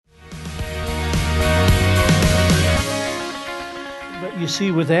you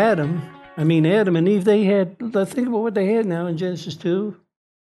see with Adam, Adam and Eve, think about what they had now in Genesis 2.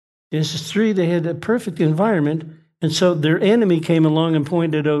 Genesis 3, they had a perfect environment. And so their enemy came along and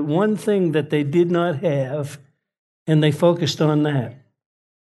pointed out one thing that they did not have, and they focused on that.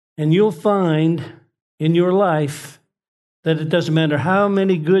 And you'll find in your life that it doesn't matter how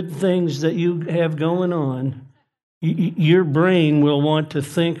many good things that you have going on, your brain will want to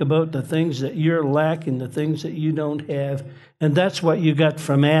think about the things that you're lacking, the things that you don't have. And that's what you got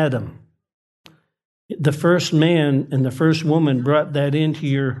from Adam. The first man and the first woman brought that into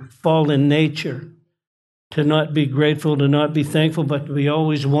your fallen nature, to not be grateful, to not be thankful, but to be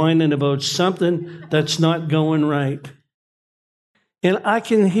always whining about something that's not going right. And I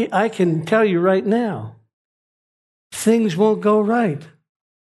can tell you right now, things won't go right.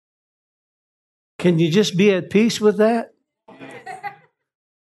 Can you just be at peace with that?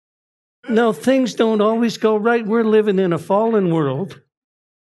 No, things don't always go right. We're living in a fallen world.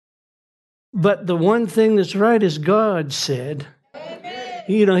 But the one thing that's right is God said.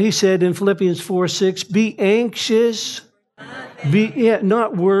 He said in Philippians 4:6, be anxious,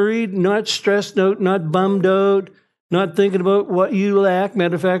 not worried, not stressed out, not bummed out, not thinking about what you lack.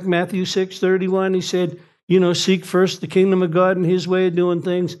 Matter of fact, Matthew 6:31, he said, seek first the kingdom of God and his way of doing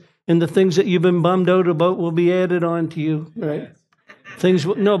things, and the things that you've been bummed out about will be added on to you, right?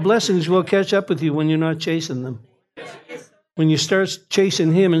 Blessings will catch up with you when you're not chasing them. When you start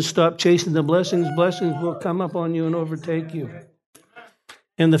chasing him and stop chasing the blessings will come up on you and overtake you.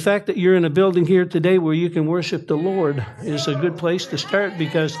 And the fact that you're in a building here today where you can worship the Lord is a good place to start,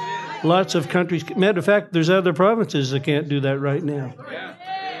 because lots of countries, matter of fact, there's other provinces that can't do that right now.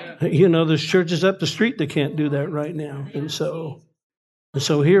 There's churches up the street that can't do that right now. And so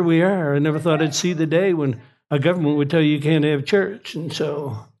here we are. I never thought I'd see the day when a government would tell you can't have church. And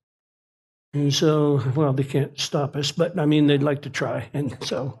so, well, they can't stop us, but they'd like to try. And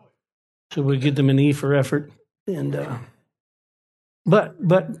so we give them an E for effort. And, But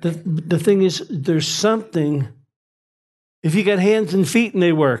the thing is, there's something, if you got hands and feet and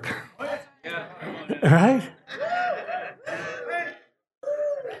they work, right?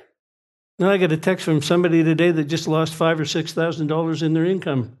 Now I got a text from somebody today that just lost $5,000 or $6,000 in their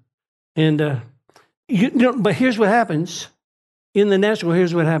income, and but here's what happens in the natural.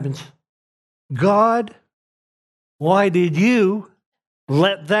 Here's what happens: God, why did you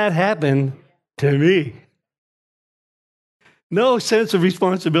let that happen to me? No sense of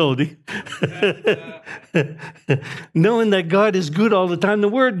responsibility. Knowing that God is good all the time. The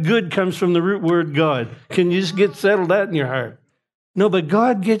word good comes from the root word God. Can you just get settled that in your heart? No, but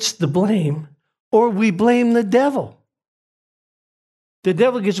God gets the blame, or we blame the devil. The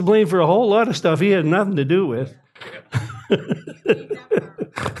devil gets blamed for a whole lot of stuff he had nothing to do with.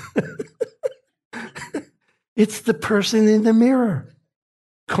 It's the person in the mirror.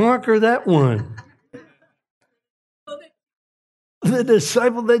 Conquer that one. The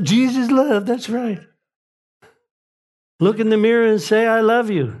disciple that Jesus loved, that's right. Look in the mirror and say, I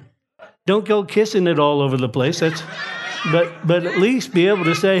love you. Don't go kissing it all over the place. But at least be able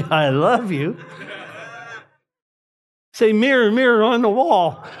to say, I love you. Say, mirror, mirror on the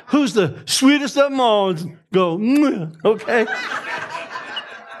wall, who's the sweetest of them all? Go, okay?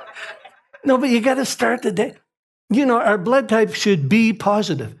 No, but you got to start the day. Our blood type should be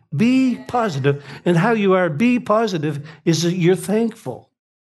positive. Be positive. And how you are be positive is that you're thankful.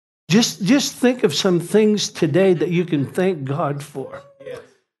 Just think of some things today that you can thank God for. Yes.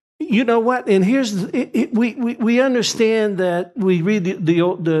 You know what? And here's we understand that we read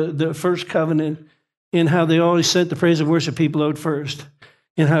the first covenant and how they always sent the praise and worship people out first,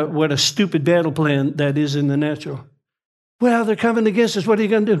 and what a stupid battle plan that is in the natural. Well, they're coming against us. What are you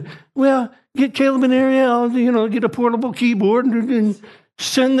going to do? Well, get Caleb and Ariel, get a portable keyboard and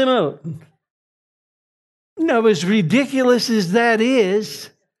send them out. No, as ridiculous as that is,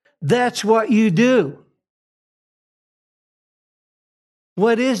 that's what you do.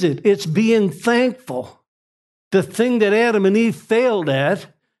 What is it? It's being thankful. The thing that Adam and Eve failed at,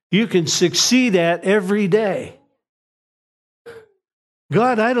 you can succeed at every day.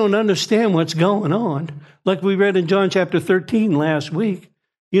 God, I don't understand what's going on. Like we read in John chapter 13 last week.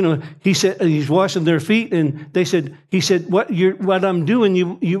 He said he's washing their feet, and he said, what I'm doing,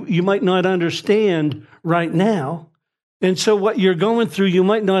 you might not understand right now. And so what you're going through, you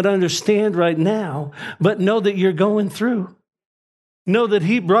might not understand right now, but know that you're going through. Know that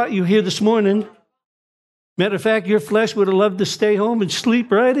he brought you here this morning. Matter of fact, your flesh would have loved to stay home and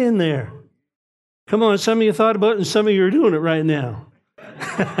sleep right in there. Come on, some of you thought about it, and some of you are doing it right now.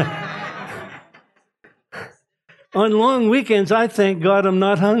 On long weekends, I thank God I'm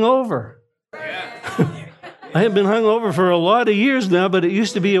not hungover. I have been hung over for a lot of years now, but it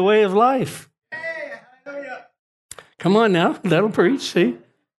used to be a way of life. Come on now, that'll preach, see?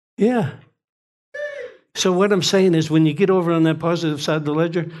 Yeah. So what I'm saying is when you get over on that positive side of the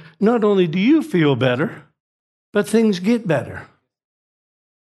ledger, not only do you feel better, but things get better.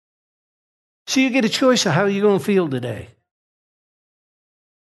 So you get a choice of how you're going to feel today.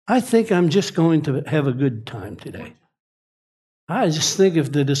 I think I'm just going to have a good time today. I just think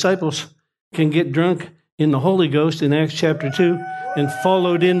if the disciples can get drunk in the Holy Ghost in Acts chapter 2 and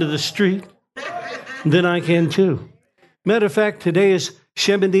followed into the street, then I can too. Matter of fact, today is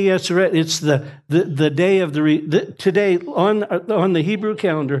Shemini Atzeret. It's the day of today on the Hebrew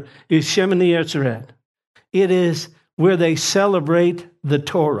calendar is Shemini Atzeret. It is where they celebrate the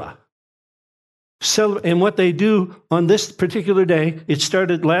Torah. And what they do on this particular day, it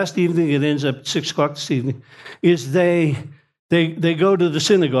started last evening, it ends up at 6 o'clock this evening, is they go to the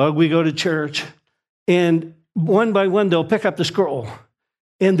synagogue, we go to church, and one by one they'll pick up the scroll,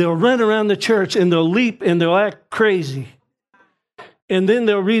 and they'll run around the church, and they'll leap, and they'll act crazy. And then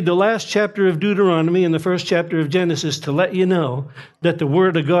they'll read the last chapter of Deuteronomy and the first chapter of Genesis to let you know that the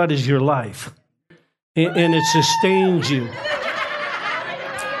Word of God is your life, and it sustains you.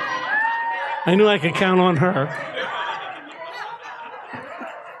 I knew I could count on her.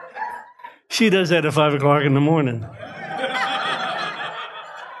 She does that at 5 o'clock in the morning.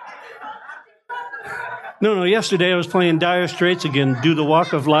 No, yesterday I was playing Dire Straits again, Do the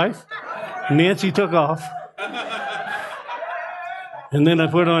Walk of Life. Nancy took off. And then I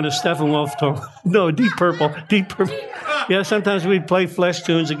put on a Steppenwolf tone. No, Deep Purple. Yeah, sometimes we play flesh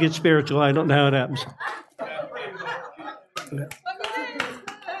tunes and get spiritual. I don't know how it happens. Yeah.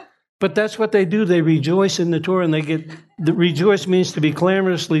 But that's what they do. They rejoice in the Torah, and rejoice means to be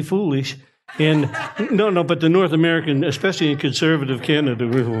clamorously foolish. And but the North American, especially in conservative Canada,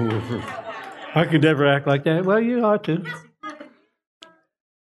 I could never act like that. Well, you ought to.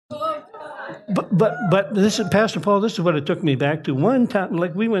 But this is Pastor Paul. This is what it took me back to one time.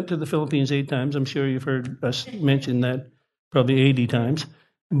 Like we went to the Philippines 8 times. I'm sure you've heard us mention that probably 80 times.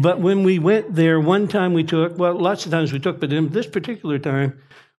 But when we went there, one time we took. Well, lots of times we took, but in this particular time,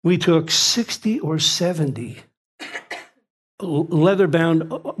 we took 60 or 70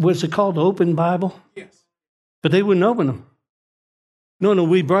 leather-bound. What's it called? Open Bible. Yes. But they wouldn't open them. No.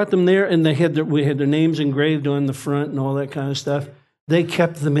 We brought them there, and we had their names engraved on the front and all that kind of stuff. They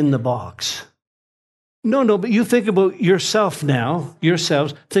kept them in the box. No, but you think about yourself now,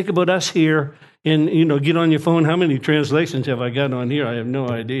 yourselves. Think about us here, and, get on your phone. How many translations have I got on here? I have no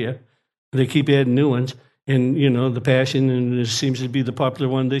idea. They keep adding new ones. And, the Passion, and it seems to be the popular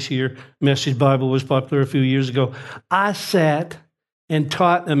one this year. Message Bible was popular a few years ago. I sat and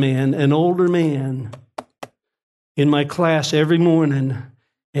taught an older man, in my class every morning,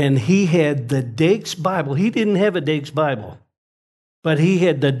 and he had the Dake's Bible. He didn't have a Dake's Bible. But he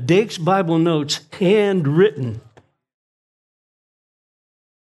had the Dake's Bible notes handwritten.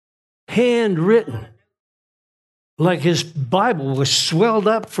 Handwritten. Like his Bible was swelled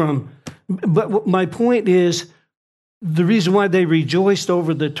up from. But my point is, the reason why they rejoiced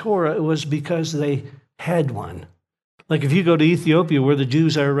over the Torah was because they had one. Like if you go to Ethiopia, where the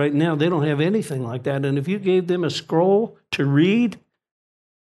Jews are right now, they don't have anything like that. And if you gave them a scroll to read,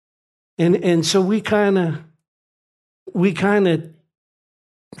 and so we kind of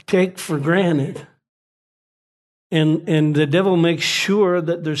take for granted. And the devil makes sure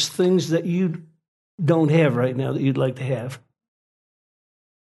that there's things that you don't have right now that you'd like to have.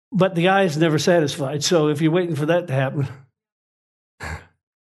 But the eye is never satisfied. So if you're waiting for that to happen,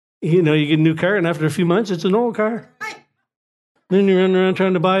 you get a new car, and after a few months, it's an old car. Then you run around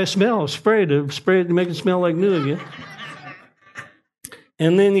trying to buy a spray to make it smell like new again.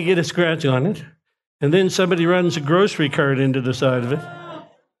 And then you get a scratch on it. And then somebody runs a grocery cart into the side of it.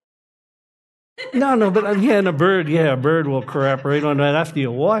 No, but and a bird will crap right on that after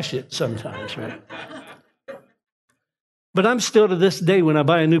you wash it sometimes, right? But I'm still to this day, when I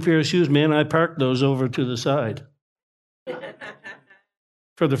buy a new pair of shoes, man, I park those over to the side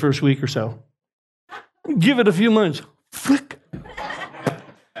for the first week or so. Give it a few months. Flick.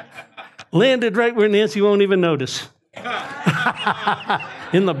 Landed right where Nancy won't even notice.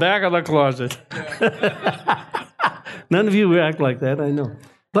 In the back of the closet. None of you act like that, I know.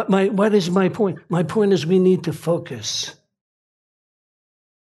 But what is my point? My point is we need to focus.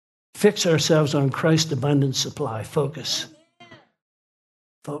 Fix ourselves on Christ's abundant supply. Focus.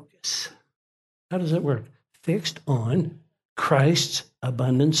 How does that work? Fixed on Christ's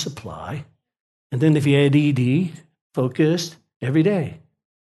abundant supply. And then if you add ED, focused every day.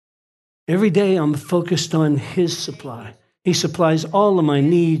 Every day I'm focused on His supply. He supplies all of my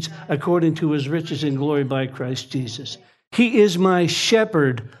needs according to his riches and glory by Christ Jesus. He is my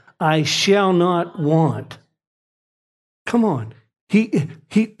shepherd. I shall not want. Come on.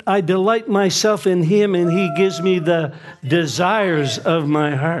 I delight myself in him, and he gives me the desires of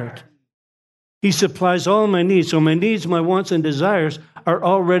my heart. He supplies all my needs. So my needs, my wants, and desires are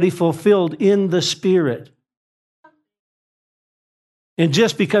already fulfilled in the Spirit. And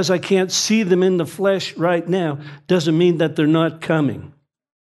just because I can't see them in the flesh right now doesn't mean that they're not coming.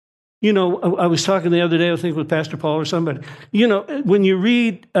 You know, I was talking the other day, I think with Pastor Paul or somebody. You know, when you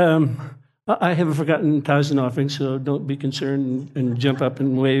read, I haven't forgotten tithes and offerings, so don't be concerned and jump up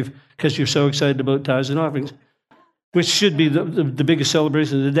and wave because you're so excited about tithes and offerings, which should be the biggest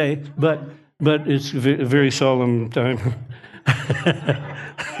celebration of the day, but it's a very solemn time.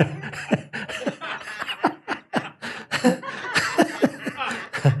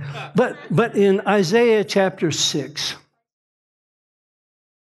 But in Isaiah chapter 6,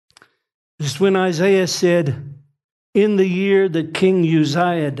 this is when Isaiah said, in the year that King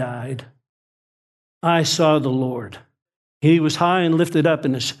Uzziah died, I saw the Lord. He was high and lifted up,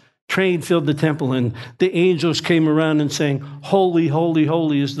 and his train filled the temple, and the angels came around and saying, holy, holy,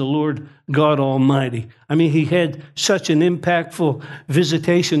 holy is the Lord God Almighty. I mean, he had such an impactful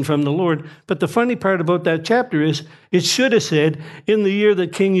visitation from the Lord. But the funny part about that chapter is, it should have said, in the year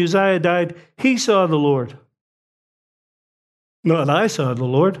that King Uzziah died, he saw the Lord. Not I saw the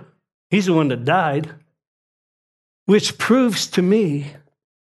Lord. He's the one that died. Which proves to me,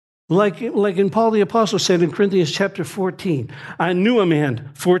 like in Paul the Apostle said in Corinthians chapter 14, I knew a man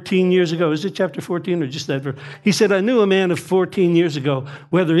 14 years ago. Is it chapter 14 or just that verse? He said, I knew a man of 14 years ago,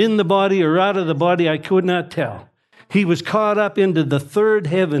 whether in the body or out of the body, I could not tell. He was caught up into the third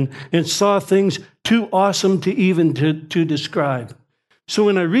heaven and saw things too awesome to even to describe. So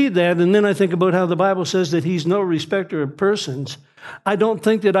when I read that, and then I think about how the Bible says that he's no respecter of persons, I don't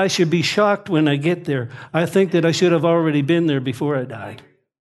think that I should be shocked when I get there. I think that I should have already been there before I died.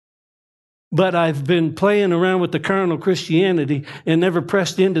 But I've been playing around with the carnal Christianity and never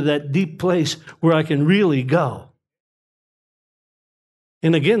pressed into that deep place where I can really go.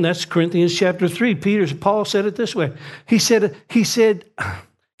 And again, that's Corinthians chapter 3. Paul said it this way. He said,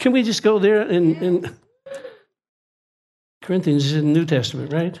 can we just go there in Corinthians is in the New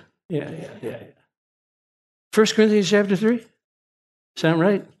Testament, right? Yeah. 1 Corinthians chapter 3? Sound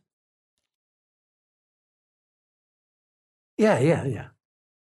right? Yeah.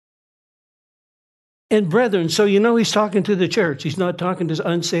 And brethren, so you know he's talking to the church. He's not talking to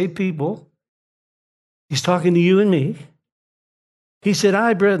unsaved people. He's talking to you and me. He said,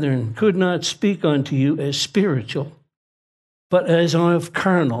 I, brethren, could not speak unto you as spiritual, but as of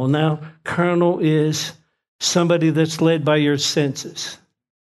carnal. Now, carnal is somebody that's led by your senses,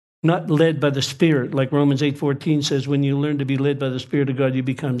 not led by the Spirit, like Romans 8:14 says, when you learn to be led by the Spirit of God, you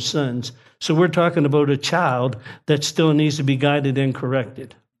become sons. So we're talking about a child that still needs to be guided and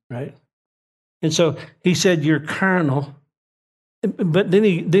corrected, right? And so he said, you're carnal. But then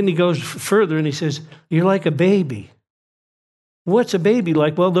he goes further and he says, you're like a baby. What's a baby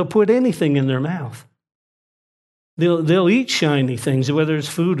like? Well, they'll put anything in their mouth. They'll eat shiny things, whether it's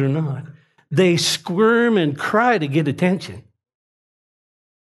food or not. They squirm and cry to get attention.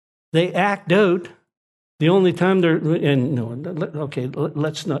 They act out. The only time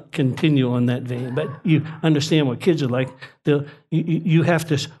let's not continue on that vein, but you understand what kids are like. You have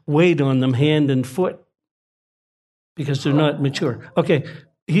to wait on them hand and foot because they're not mature. Okay,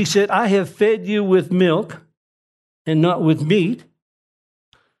 he said, I have fed you with milk and not with meat.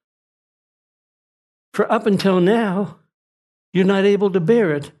 For up until now, you're not able to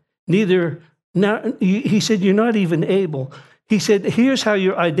bear it. He said, you're not even able. He said, here's how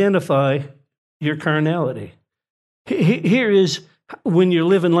you identify your carnality. Here is when you're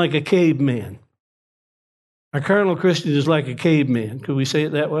living like a caveman. A carnal Christian is like a caveman. Could we say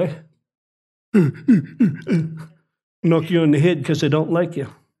it that way? Knock you on the head because they don't like you.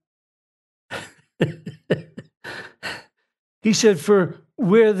 He said, for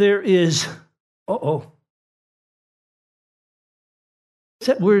where there is, is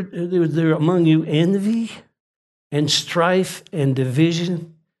that word there among you envy and strife and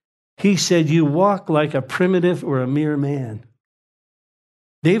division? He said, you walk like a primitive or a mere man.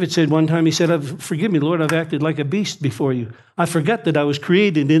 David said one time, he said, forgive me, Lord, I've acted like a beast before you. I forgot that I was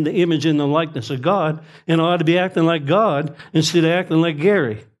created in the image and the likeness of God, and I ought to be acting like God instead of acting like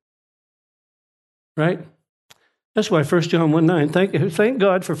Gary. Right? That's why 1 John 1:9, thank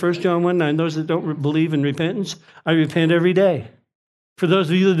God for 1 John 1:9. Those that don't believe in repentance, I repent every day. For those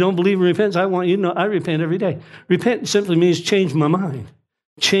of you that don't believe in repentance, I want you to know I repent every day. Repent simply means change my mind,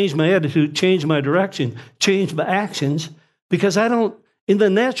 change my attitude, change my direction, change my actions, Because in the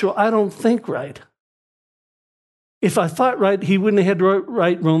natural, I don't think right. If I thought right, he wouldn't have had to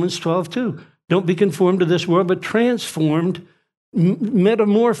write Romans 12:2. Don't be conformed to this world, but transformed,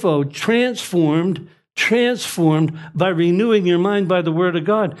 transformed by renewing your mind by the Word of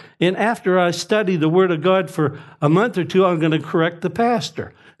God. And after I study the Word of God for a month or two, I'm going to correct the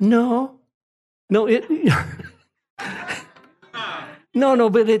pastor. No, we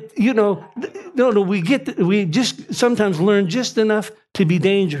just sometimes learn just enough to be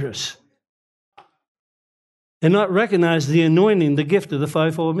dangerous and not recognize the anointing, the gift of the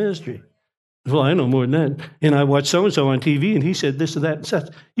fivefold ministry. Well, I know more than that. And I watched so-and-so on TV, and he said this or that and such.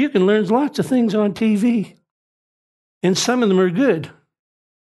 You can learn lots of things on TV, and some of them are good.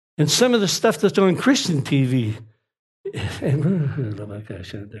 And some of the stuff that's on Christian TV.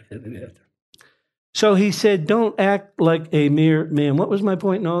 So he said, don't act like a mere man. What was my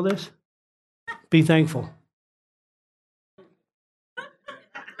point in all this? Be thankful.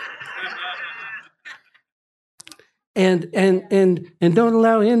 And don't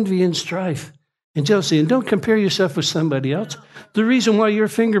allow envy and strife and jealousy. And don't compare yourself with somebody else. The reason why your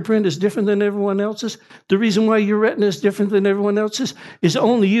fingerprint is different than everyone else's, the reason why your retina is different than everyone else's, is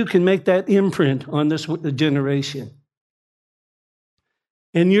only you can make that imprint on this generation.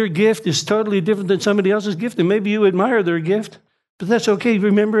 And your gift is totally different than somebody else's gift. And maybe you admire their gift, but that's okay.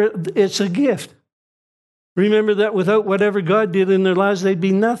 Remember, it's a gift. Remember that without whatever God did in their lives, they'd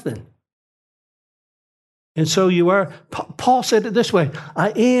be nothing. And so you are, Paul said it this way,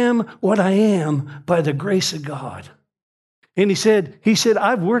 I am what I am by the grace of God. And he said,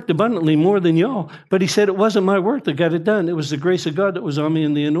 I've worked abundantly more than y'all, but he said it wasn't my work that got it done. It was the grace of God that was on me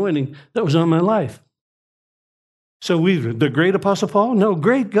and the anointing that was on my life. So the great Apostle Paul? No,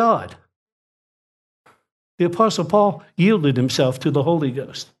 great God. The Apostle Paul yielded himself to the Holy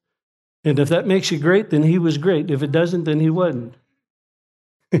Ghost. And if that makes you great, then he was great. If it doesn't, then he wasn't.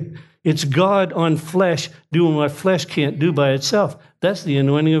 It's God on flesh doing what flesh can't do by itself. That's the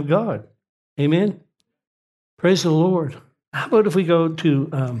anointing of God. Amen? Praise the Lord. How about if we go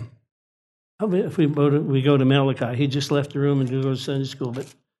to we go to Malachi? He just left the room and go to Sunday school,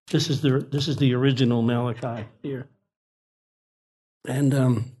 but this is the original Malachi here.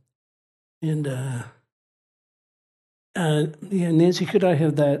 Nancy, could I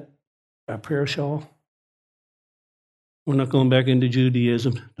have that prayer shawl? We're not going back into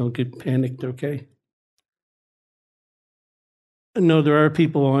Judaism. Don't get panicked, okay? I know there are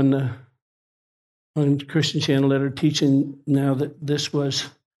people on Christian Channel that are teaching now that this was,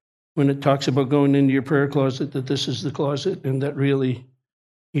 when it talks about going into your prayer closet, that this is the closet and that really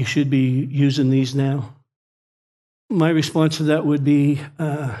you should be using these now. My response to that would be,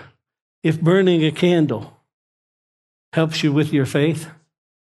 if burning a candle helps you with your faith,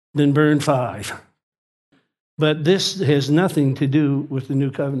 then burn 5. But this has nothing to do with the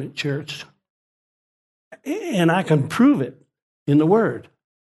New Covenant Church. And I can prove it in the Word.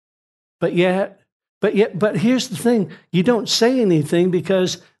 But here's the thing. You don't say anything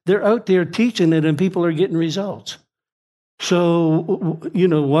because they're out there teaching it and people are getting results. So,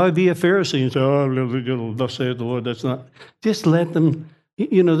 why be a Pharisee and say, thus saith the Lord? That's not. Just let them,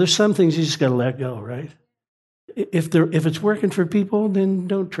 there's some things you just got to let go, right? If it's working for people, then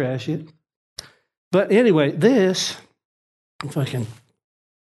don't trash it. But anyway, this, if I can,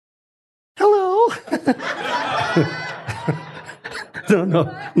 hello.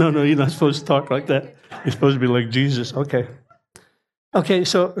 No, you're not supposed to talk like that. You're supposed to be like Jesus. Okay,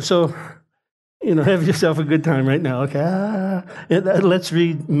 so have yourself a good time right now. Okay, let's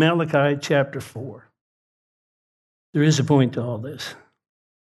read Malachi chapter 4. There is a point to all this.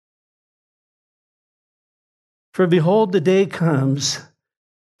 For behold, the day comes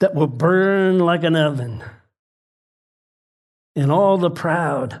that will burn like an oven, and all the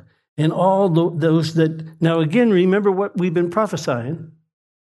proud, and all those that... Now again, remember what we've been prophesying,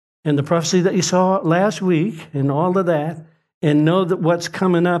 and the prophecy that you saw last week, and all of that, and know that what's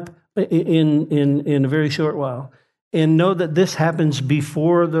coming up in a very short while, and know that this happens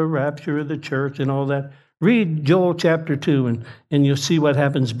before the rapture of the church and all that. Read Joel chapter 2, and you'll see what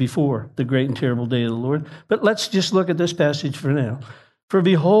happens before the great and terrible day of the Lord. But let's just look at this passage for now. For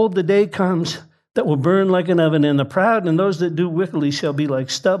behold, the day comes that will burn like an oven, and the proud and those that do wickedly shall be like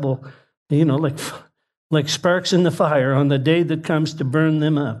stubble, like sparks in the fire on the day that comes to burn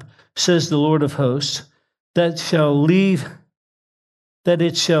them up, says the Lord of hosts, that it shall leave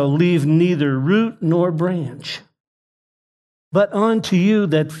neither root nor branch. But unto you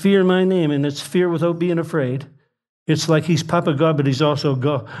that fear my name, and it's fear without being afraid. It's like he's Papa God, but he's also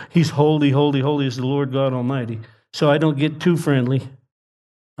God. He's holy, holy, holy is the Lord God Almighty. So I don't get too friendly.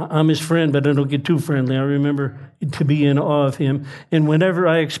 I'm his friend, but I don't get too friendly. I remember to be in awe of him. And whenever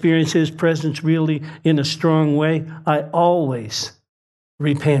I experience his presence really in a strong way, I always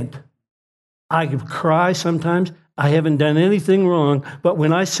repent. I cry sometimes. I haven't done anything wrong, but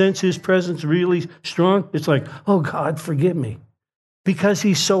when I sense his presence really strong, it's like, oh, God, forgive me. Because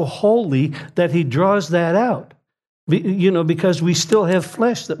he's so holy that he draws that out. Because we still have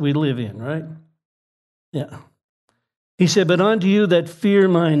flesh that we live in, right? Yeah. He said, but unto you that fear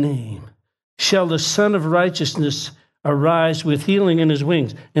my name shall the Son of Righteousness arise with healing in his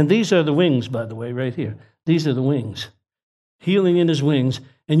wings. And these are the wings, by the way, right here. These are the wings. Healing in his wings.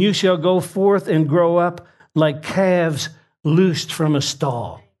 And you shall go forth and grow up like calves loosed from a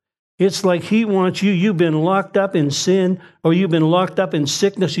stall. It's like he wants you. You've been locked up in sin, or you've been locked up in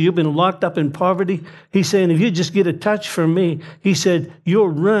sickness, or you've been locked up in poverty. He's saying, if you just get a touch from me, he said, you'll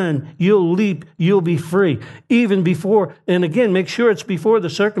run, you'll leap, you'll be free. Even before, and again, make sure it's before the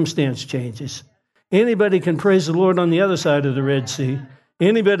circumstance changes. Anybody can praise the Lord on the other side of the Red Sea.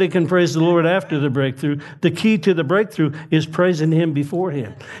 Anybody can praise the Lord after the breakthrough. The key to the breakthrough is praising him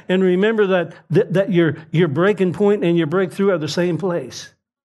beforehand. And remember that your breaking point and your breakthrough are the same place.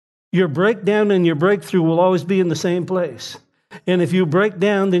 Your breakdown and your breakthrough will always be in the same place. And if you break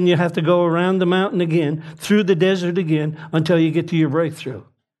down, then you have to go around the mountain again, through the desert again, until you get to your breakthrough.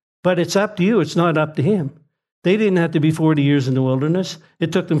 But it's up to you. It's not up to him. They didn't have to be 40 years in the wilderness.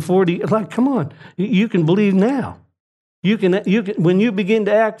 It took them 40. Like, come on. You can believe now. You can, when you begin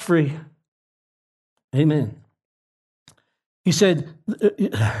to act free. Amen. He said,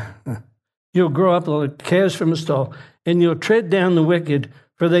 you'll grow up like calves from a stall, and you'll tread down the wicked,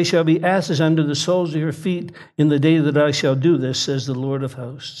 for they shall be asses under the soles of your feet in the day that I shall do this, says the Lord of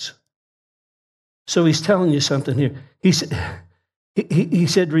hosts. So he's telling you something here. He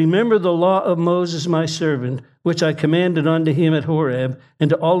said, remember the law of Moses, my servant, which I commanded unto him at Horeb, and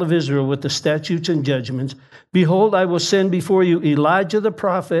to all of Israel with the statutes and judgments. Behold, I will send before you Elijah the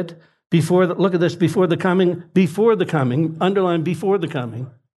prophet, look at this, before the coming, underline before the coming,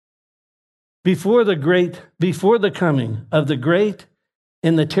 before the coming of the great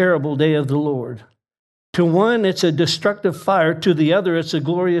and the terrible day of the Lord. To one, it's a destructive fire. To the other, it's a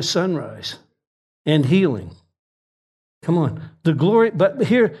glorious sunrise and healing. Come on. But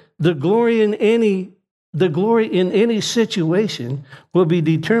here, the glory in any situation will be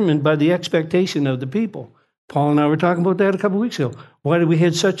determined by the expectation of the people. Paul and I were talking about that a couple of weeks ago. Why did we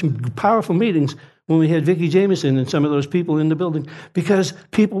have such powerful meetings when we had Vicki Jameson and some of those people in the building? Because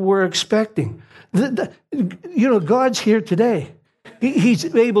people were expecting. God's here today.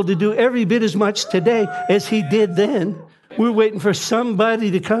 He's able to do every bit as much today as he did then. We're waiting for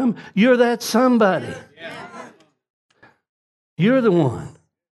somebody to come. You're that somebody. You're the one.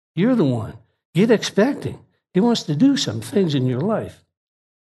 You're the one. Get expecting. He wants to do some things in your life.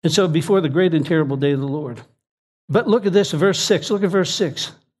 And so before the great and terrible day of the Lord. But look at this, verse 6. Look at verse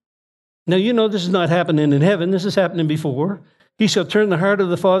 6. Now, this is not happening in heaven. This is happening before. He shall turn the heart of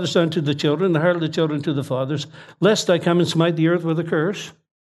the fathers unto the children, the heart of the children to the fathers, lest I come and smite the earth with a curse.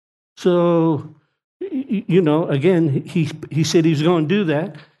 So, again, he said he was going to do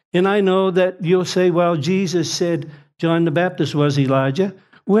that. And I know that you'll say, well, Jesus said John the Baptist was Elijah.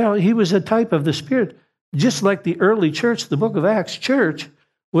 Well, he was a type of the Spirit. Just like the early church, the book of Acts church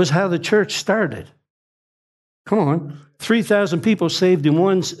was how the church started. Come on. 3,000 people saved in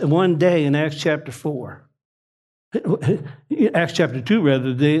one day in Acts chapter 4. Acts chapter 2,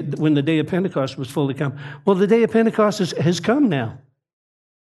 rather, when the day of Pentecost was fully come. Well, the day of Pentecost has come now.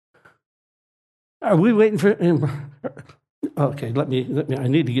 Are we waiting for him? Okay, let me. I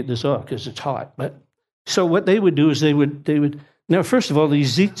need to get this off because it's hot. But so what they would do is they would. Now, first of all,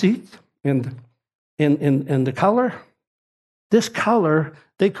 these tzitzit and the color. This color,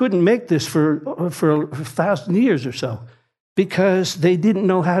 they couldn't make this for 1,000 years or so because they didn't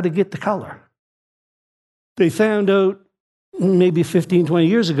know how to get the color. They found out maybe 15, 20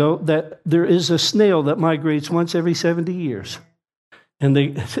 years ago that there is a snail that migrates once every 70 years. And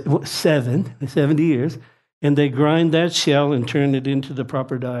 70 years. And they grind that shell and turn it into the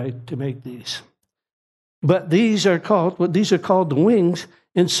proper dye to make these. But these are called the wings.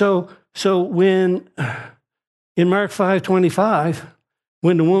 And so when in Mark 5:25,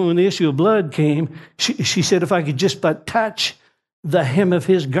 when the woman with the issue of blood came, she said, if I could just but touch the hem of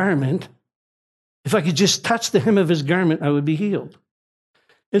his garment, if I could just touch the hem of his garment, I would be healed.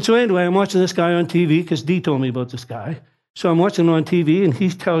 And so anyway, I'm watching this guy on TV because Dee told me about this guy. So I'm watching him on TV, and he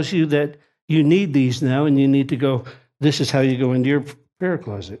tells you that you need these now, and you need to go, this is how you go into your prayer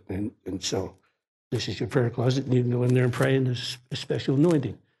closet. And so this is your prayer closet, and you can go in there and pray, and there's a special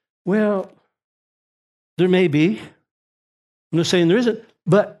anointing. Well, there may be. I'm not saying there isn't,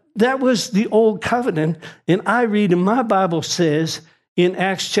 But that was the old covenant. And I read in my Bible says in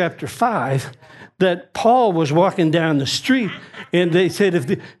Acts chapter 5 that Paul was walking down the street and they said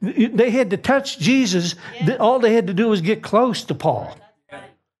if they had to touch Jesus, all they had to do was get close to Paul.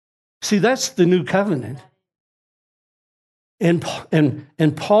 See, that's the new covenant. And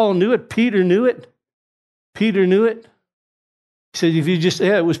Paul knew it. Peter knew it. Peter knew it. He said, if you just,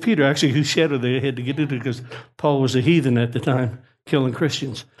 it was Peter actually whose shadow they had to get into because Paul was a heathen at the time, killing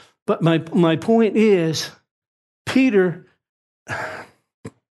Christians. But my point is, Peter,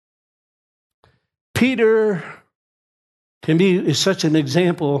 to me, is such an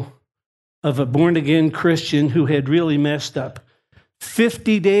example of a born-again Christian who had really messed up.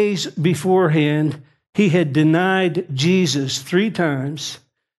 50 days beforehand, he had denied Jesus 3 times.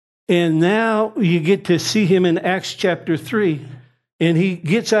 And now you get to see him in Acts chapter 3. And he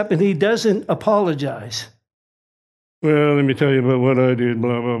gets up and he doesn't apologize. Well, let me tell you about what I did,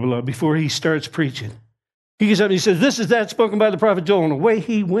 blah, blah, blah, before he starts preaching. He gets up and he says, this is that spoken by the prophet Joel. And away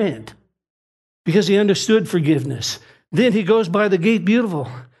he went because he understood forgiveness. Then he goes by the gate beautiful.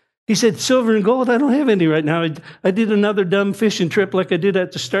 He said, silver and gold, I don't have any right now. I did another dumb fishing trip like I did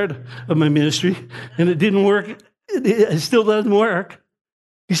at the start of my ministry, and it didn't work. It still doesn't work.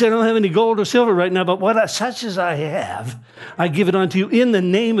 He said, I don't have any gold or silver right now, but such as I have, I give it unto you in the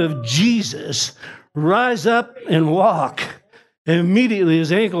name of Jesus. Rise up and walk. And immediately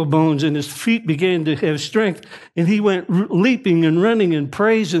his ankle bones and his feet began to have strength, and he went leaping and running and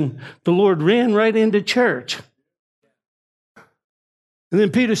praising the Lord, ran right into church. And then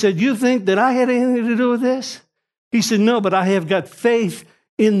Peter said, you think that I had anything to do with this? He said, no, but I have got faith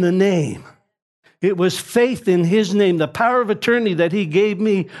in the name. It was faith in his name. The power of attorney that he gave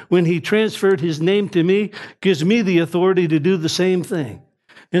me when he transferred his name to me gives me the authority to do the same thing.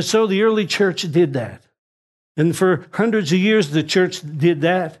 And so the early church did that. And for hundreds of years, the church did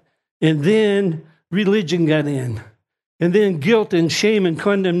that. And then religion got in. And then guilt and shame and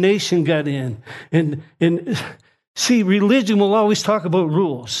condemnation got in. And see, religion will always talk about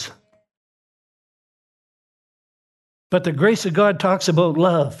rules. But the grace of God talks about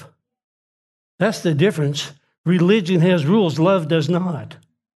love. That's the difference. Religion has rules, love does not.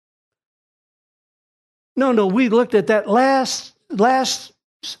 No, we looked at that last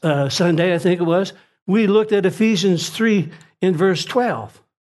Sunday, I think it was. We looked at Ephesians 3 in verse 12.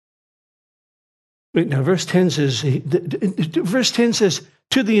 Now, verse 10 says, to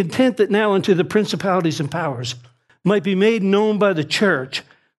the intent that now unto the principalities and powers might be made known by the church,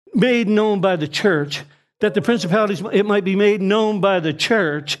 that the principalities, it might be made known by the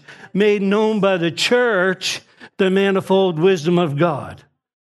church, the manifold wisdom of God.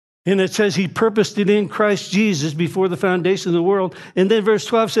 And it says he purposed it in Christ Jesus before the foundation of the world. And then verse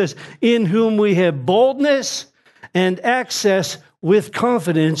 12 says, in whom we have boldness and access with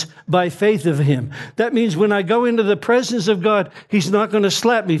confidence by faith of him. That means when I go into the presence of God, he's not going to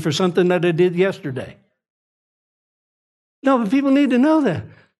slap me for something that I did yesterday. No, but people need to know that.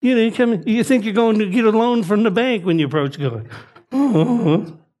 You know, you think you're going to get a loan from the bank when you approach God.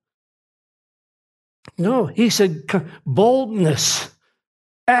 Oh. No, he said boldness,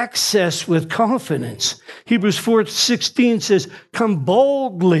 access with confidence. Hebrews 4:16 says, come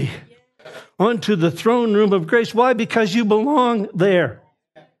boldly onto the throne room of grace. Why? Because you belong there.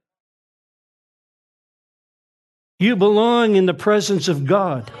 You belong in the presence of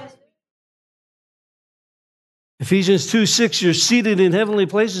God. Ephesians 2:6, you're seated in heavenly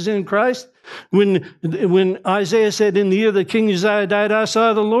places in Christ. When Isaiah said, in the year that King Uzziah died, I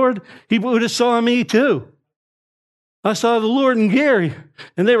saw the Lord, he would have saw me too. I saw the Lord and Gary,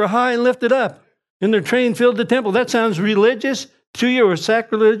 and they were high and lifted up, and their train filled the temple. That sounds religious to you, or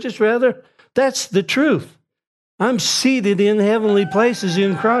sacrilegious rather. That's the truth. I'm seated in heavenly places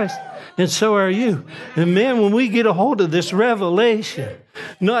in Christ, and so are you. And man, when we get a hold of this revelation,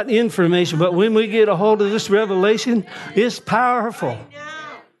 not information, but when we get a hold of this revelation, it's powerful.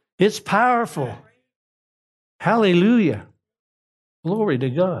 It's powerful. Hallelujah. Glory to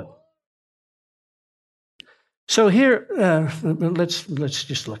God. So here, let's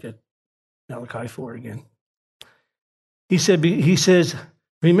just look at Malachi 4 again. He says,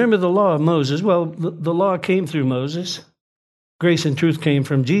 remember the law of Moses. Well, the law came through Moses. Grace and truth came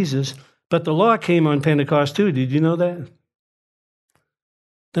from Jesus. But the law came on Pentecost too. Did you know that?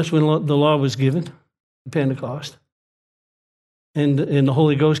 That's when the law was given, Pentecost. And the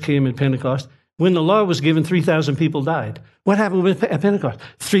Holy Ghost came at Pentecost. When the law was given, 3,000 people died. What happened at Pentecost?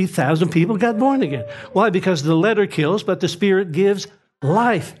 3,000 people got born again. Why? Because the letter kills, but the Spirit gives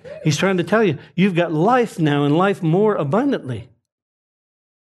life. He's trying to tell you, you've got life now and life more abundantly.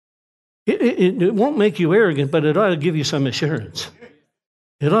 It won't make you arrogant, but it ought to give you some assurance.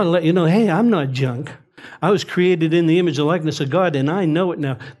 It ought to let you know, hey, I'm not junk. I was created in the image and likeness of God, and I know it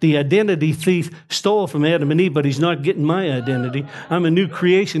now. The identity thief stole from Adam and Eve, but he's not getting my identity. I'm a new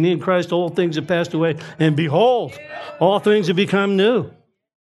creation in Christ. All things have passed away, and behold, all things have become new.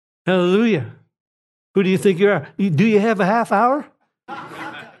 Hallelujah. Who do you think you are? Do you have a half hour?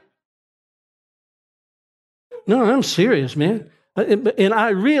 No, I'm serious, man. And I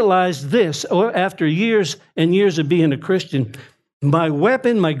realized this after years and years of being a Christian. My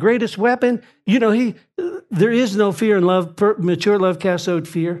weapon, my greatest weapon, there is no fear in love. Mature love casts out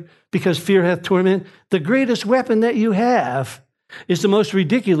fear, because fear hath torment. The greatest weapon that you have is the most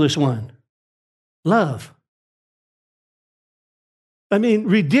ridiculous one: love. I mean,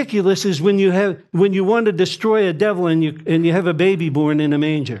 ridiculous is when you want to destroy a devil and you have a baby born in a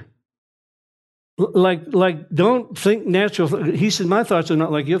manger. Like, don't think natural. He said, my thoughts are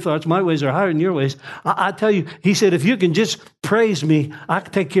not like your thoughts. My ways are higher than your ways. I tell you, he said, if you can just praise me, I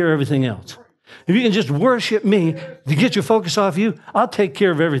can take care of everything else. If you can just worship me to get your focus off you, I'll take care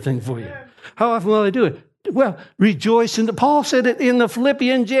of everything for you. How often will I do it? Well, rejoice in Paul said it in the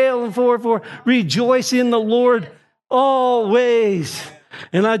Philippian jail in 4:4. Rejoice in the Lord always.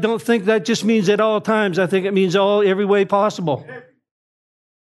 And I don't think that just means at all times. I think it means every way possible.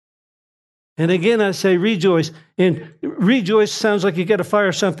 And again, I say rejoice. And rejoice sounds like you got to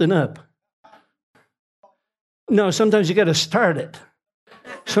fire something up. No, sometimes you got to start it.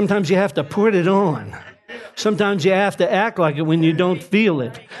 Sometimes you have to put it on. Sometimes you have to act like it when you don't feel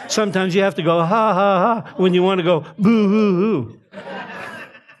it. Sometimes you have to go ha, ha, ha when you want to go boo, hoo, hoo.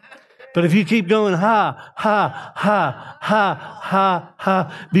 But if you keep going ha, ha, ha, ha, ha,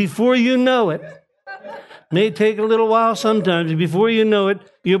 ha, before you know it, may take a little while sometimes, before you know it,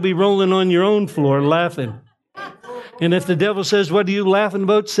 you'll be rolling on your own floor laughing. And if the devil says, what are you laughing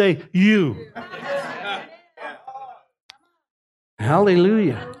about? Say, you.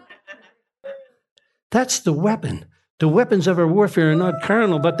 Hallelujah. That's the weapon. The weapons of our warfare are not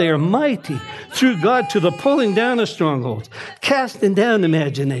carnal, but they are mighty through God to the pulling down of strongholds, casting down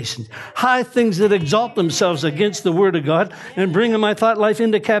imaginations, high things that exalt themselves against the word of God, and bringing my thought life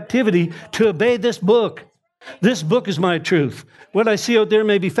into captivity to obey this book. This book is my truth. What I see out there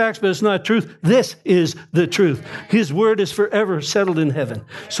may be facts, but it's not truth. This is the truth. His word is forever settled in heaven.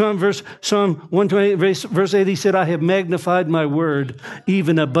 Psalm 128, verse 8, he said, I have magnified my word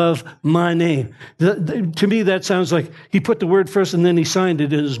even above my name. To me, that sounds like he put the word first and then he signed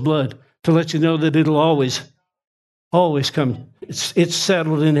it in his blood to let you know that it'll always come. It's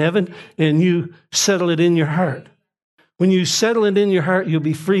settled in heaven, and you settle it in your heart. When you settle it in your heart, you'll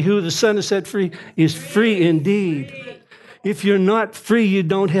be free. Who the Son has set free is free indeed. If you're not free, you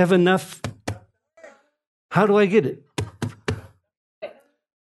don't have enough. How do I get it?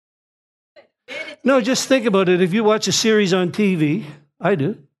 No, just think about it. If you watch a series on TV, I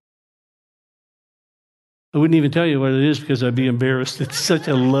do. I wouldn't even tell you what it is because I'd be embarrassed. It's such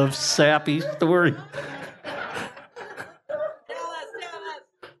a love-sappy story.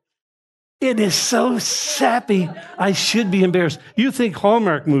 It is so sappy, I should be embarrassed. You think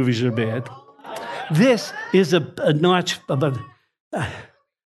Hallmark movies are bad. This is a notch above.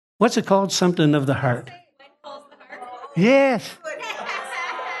 What's it called? Something of the heart. Yes.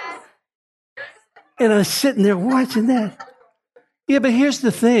 And I was sitting there watching that. Yeah, but here's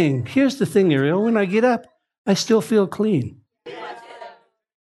the thing. Here's the thing, Ariel. When I get up, I still feel clean.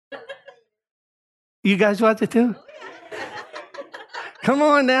 You guys watch it too? Come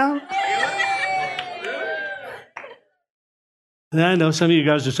on now. And I know some of you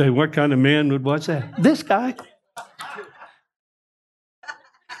guys are saying, what kind of man would watch that? This guy.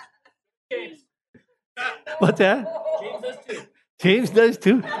 What's that? James does too. James does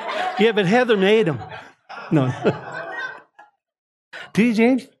too? Yeah, but Heather made him. No. Do you,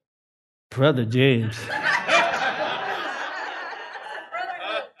 James? Brother James.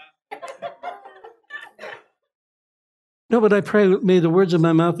 No, but I pray, may the words of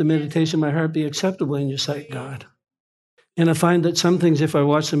my mouth, the meditation of my heart be acceptable in your sight, God. And I find that some things, if I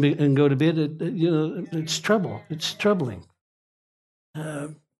watch them and go to bed, it's trouble. It's troubling.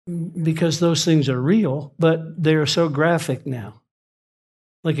 Because those things are real, but they are so graphic now.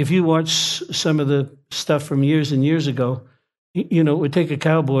 Like if you watch some of the stuff from years and years ago, it would take a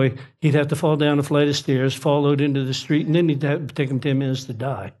cowboy, he'd have to fall down a flight of stairs, fall out into the street, and then he'd have to take him 10 minutes to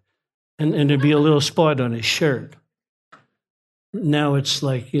die. And there'd be a little spot on his shirt. Now it's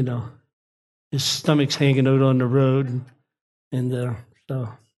like, his stomach's hanging out on the road. And so,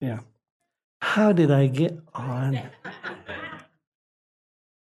 yeah. How did I get on?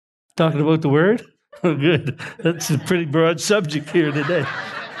 Talking about the word? Oh, good. That's a pretty broad subject here today.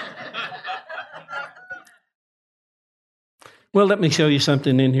 Well, let me show you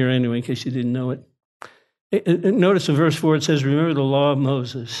something in here anyway, in case you didn't know it. Notice in verse 4, it says, remember the law of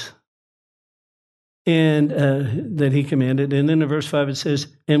Moses, and that he commanded. And then in verse 5, it says,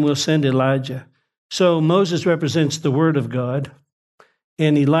 and we'll send Elijah. So Moses represents the word of God,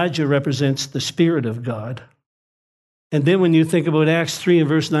 and Elijah represents the Spirit of God. And then when you think about Acts 3 and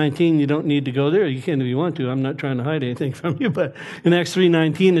verse 19, you don't need to go there. You can if you want to. I'm not trying to hide anything from you. But in Acts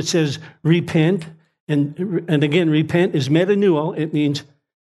 3:19, it says, repent. And again, repent is metanoeo. It means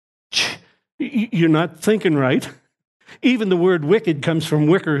you're not thinking right. Even the word wicked comes from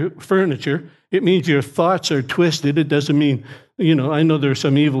wicker furniture. It means your thoughts are twisted. It doesn't mean, I know there are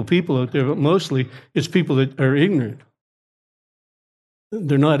some evil people out there, but mostly it's people that are ignorant.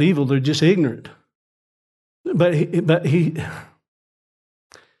 They're not evil, they're just ignorant. So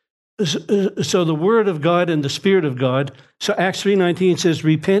the Word of God and the Spirit of God. So Acts 3:19 says,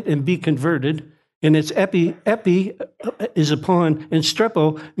 repent and be converted. And it's epi is upon, and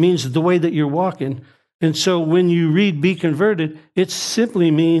strepo means the way that you're walking. And so when you read be converted, it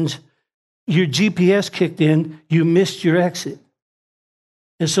simply means your GPS kicked in, you missed your exit.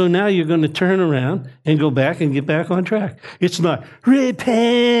 And so now you're going to turn around and go back and get back on track. It's not,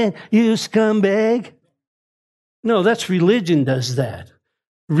 repent, you scumbag. No, that's religion does that.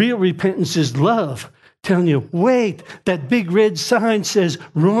 Real repentance is love. Telling you, wait, that big red sign says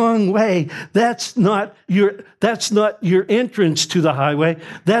wrong way. That's not your entrance to the highway.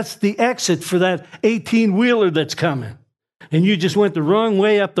 That's the exit for that 18-wheeler that's coming. And you just went the wrong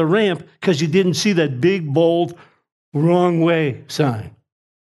way up the ramp because you didn't see that big, bold, wrong way sign.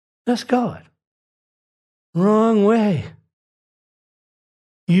 That's God. Wrong way.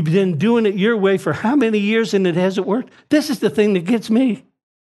 You've been doing it your way for how many years and it hasn't worked? This is the thing that gets me.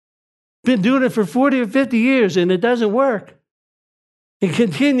 Been doing it for 40 or 50 years and it doesn't work. And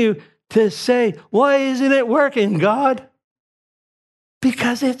continue to say, why isn't it working, God?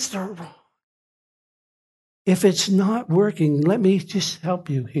 Because it's the wrong. If it's not working, let me just help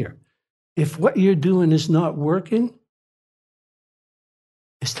you here. If what you're doing is not working,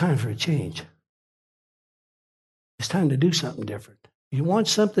 it's time for a change. It's time to do something different. You want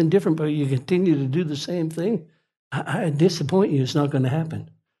something different, but you continue to do the same thing, I disappoint you, it's not going to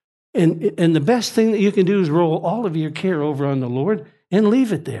happen. And the best thing that you can do is roll all of your care over on the Lord and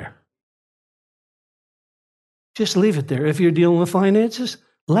leave it there. Just leave it there. If you're dealing with finances,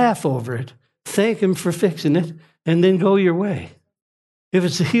 laugh over it. Thank Him for fixing it, and then go your way. If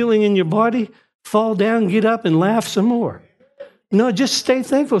it's a healing in your body, fall down, get up, and laugh some more. No, just stay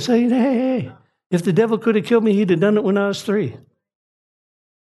thankful. Say, hey, if the devil could have killed me, he'd have done it when I was 3.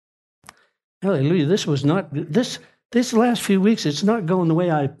 Hallelujah. This last few weeks, it's not going the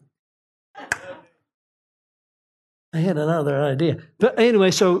way I had another idea. But anyway,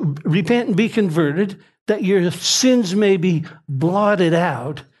 so repent and be converted, that your sins may be blotted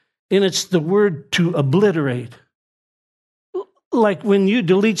out. And it's the word to obliterate. Like when you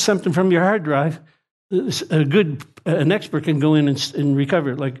delete something from your hard drive, an expert can go in and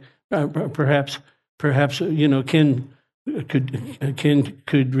recover it. Like perhaps Ken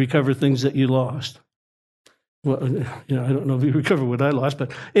could recover things that you lost. Well, I don't know if he recovered what I lost,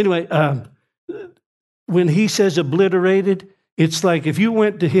 but anyway, when he says obliterated, it's like if you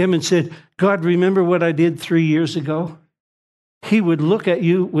went to him and said, God, remember what I did 3 years ago? He would look at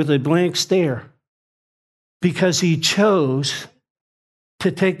you with a blank stare because he chose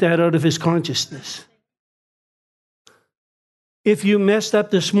to take that out of his consciousness. If you messed up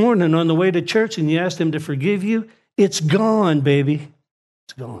this morning on the way to church and you asked him to forgive you, it's gone, baby.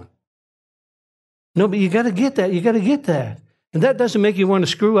 It's gone. No, but you got to get that. You got to get that. And that doesn't make you want to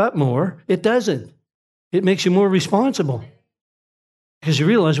screw up more. It doesn't. It makes you more responsible because you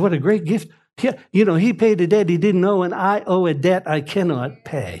realize what a great gift. He paid a debt he didn't owe, and I owe a debt I cannot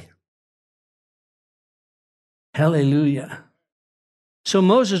pay. Hallelujah. So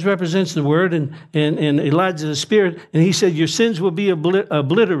Moses represents the word and Elijah the Spirit, and he said, your sins will be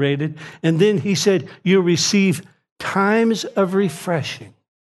obliterated. And then he said, you'll receive times of refreshing.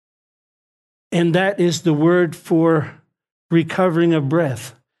 And that is the word for recovering of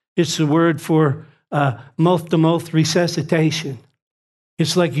breath. It's the word for mouth-to-mouth resuscitation.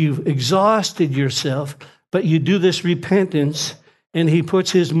 It's like you've exhausted yourself, but you do this repentance, and he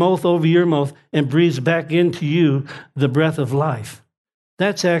puts his mouth over your mouth and breathes back into you the breath of life.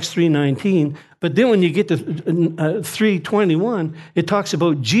 That's Acts 3:19. But then when you get to 3:21, it talks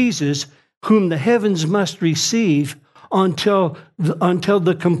about Jesus, whom the heavens must receive until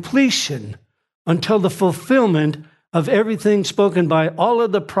the completion, until the fulfillment of everything spoken by all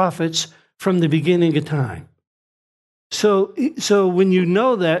of the prophets from the beginning of time. So when you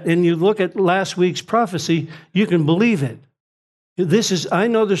know that and you look at last week's prophecy, you can believe it. I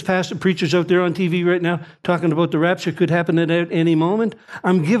know there's pastor preachers out there on TV right now talking about the rapture could happen at any moment.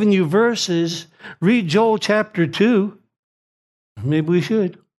 I'm giving you verses. Read Joel chapter 2. Maybe we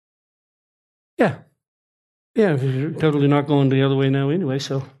should. Yeah. Yeah, you're totally not going the other way now anyway,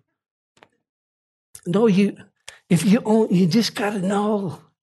 so. No, you just got to know.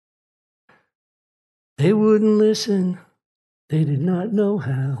 They wouldn't listen. They did not know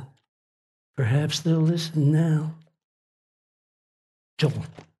how. Perhaps they'll listen now. Joel.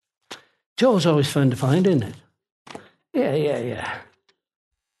 Joel's always fun to find, isn't it? Yeah.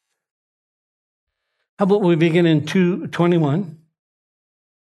 How about we begin in 2:21?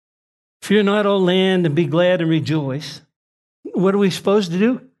 Fear not, O land, and be glad and rejoice. What are we supposed to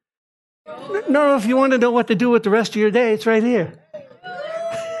do? No, if you want to know what to do with the rest of your day, it's right here.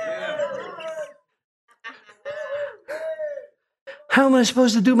 How am I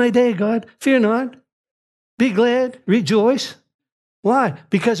supposed to do my day, God? Fear not. Be glad. Rejoice. Why?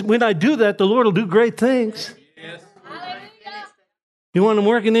 Because when I do that, the Lord will do great things. Yes. You want Him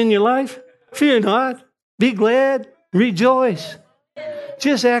working in your life? Fear not. Be glad. Rejoice.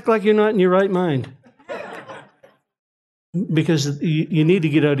 Just act like you're not in your right mind. Because you need to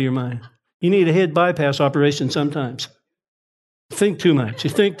get out of your mind. You need a head bypass operation sometimes. Think too much. You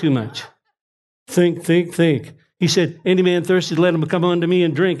think too much. Think. He said, any man thirsty, let him come unto me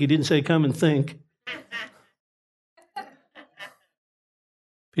and drink. He didn't say come and think.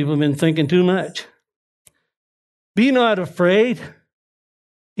 People have been thinking too much. Be not afraid.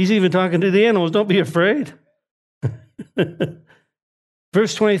 He's even talking to the animals. Don't be afraid.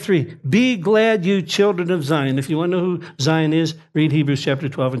 Verse 23, be glad, you children of Zion. If you want to know who Zion is, read Hebrews chapter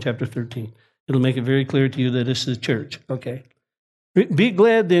 12 and chapter 13. It'll make it very clear to you that this is the church. Okay. Be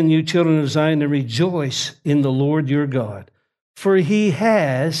glad then, you children of Zion, and rejoice in the Lord your God. For He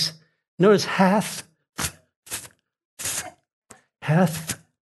has, notice hath,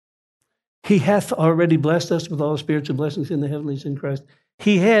 He hath already blessed us with all spiritual blessings in the heavenlies in Christ.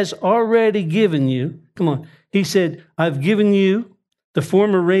 He has already given you, come on, He said, I've given you the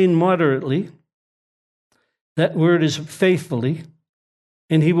former rain moderately. That word is faithfully.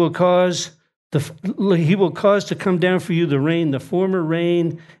 And He will cause to come down for you the rain, the former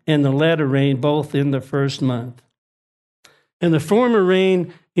rain and the latter rain, both in the first month. And the former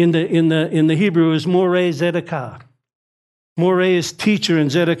rain in the Hebrew is moreh zedekah. Moreh is teacher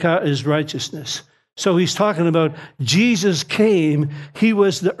and zedekah is righteousness. So he's talking about Jesus came, He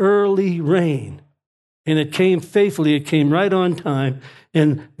was the early rain. And it came faithfully, it came right on time.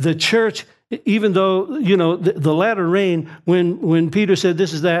 And the church, even though, the latter rain, when Peter said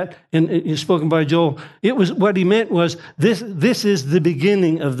this is that, and it's spoken by Joel, it was what he meant was this is the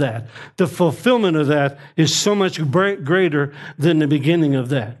beginning of that. The fulfillment of that is so much greater than the beginning of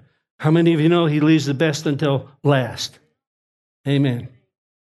that. How many of you know He leaves the best until last? Amen.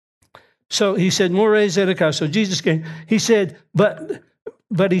 So he said, moreh zedekah. So Jesus came. He said, but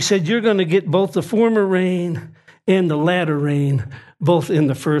He said, you're going to get both the former rain and the latter rain, both in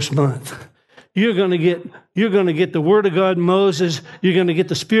the first month. You're going to get the Word of God, Moses. You're going to get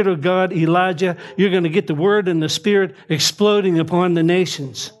the Spirit of God, Elijah. You're going to get the Word and the Spirit exploding upon the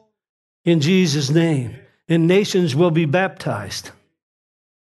nations in Jesus' name. And nations will be baptized.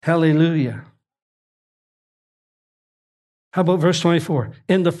 Hallelujah. How about verse 24?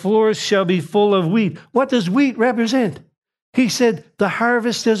 And the floors shall be full of wheat. What does wheat represent? He said, the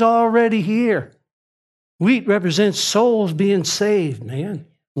harvest is already here. Wheat represents souls being saved, man,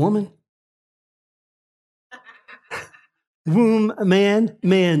 woman. Womb, man.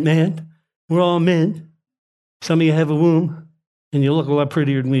 We're all men. Some of you have a womb, and you look a lot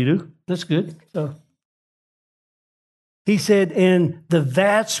prettier than we do. That's good. So he said, and the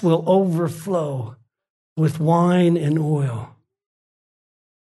vats will overflow with wine and oil.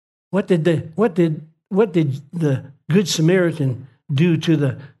 What did the Good Samaritan do to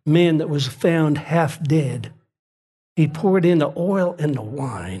the man that was found half dead? He poured in the oil and the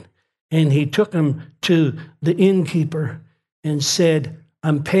wine, and he took him to the innkeeper and said,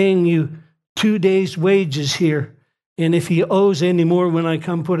 I'm paying you 2 days' wages here, and if he owes any more when I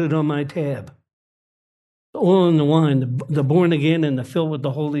come, put it on my tab. The oil and the wine, the born again and the filled with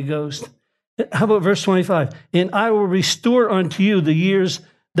the Holy Ghost. How about verse 25? And I will restore unto you the years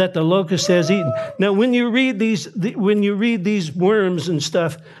that the locust has eaten. Now, when you read these worms and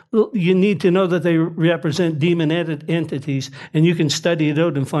stuff, you need to know that they represent demon entities, and you can study it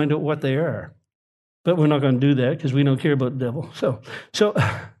out and find out what they are. But we're not going to do that because we don't care about the devil. So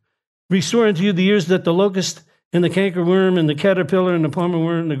restore unto you the years that the locust and the cankerworm and the caterpillar and the palmer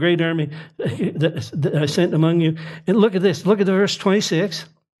worm and the great army that I sent among you. And look at this. Look at the verse 26.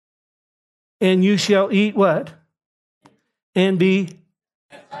 And you shall eat what? and be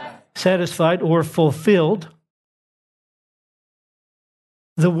satisfied or fulfilled.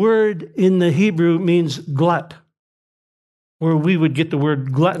 The word in the Hebrew means glut, where we would get the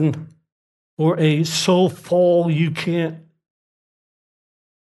word glutton, or a so full you can't.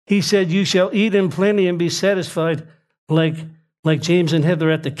 He said, you shall eat in plenty and be satisfied, like James and Heather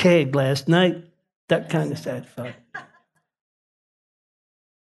at the keg last night. That kind of satisfied.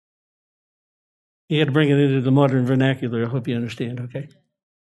 You got to bring it into the modern vernacular. I hope you understand, okay?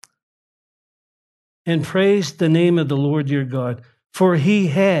 And praise the name of the Lord your God, for he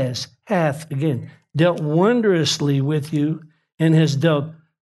hath, dealt wondrously with you, and has dealt,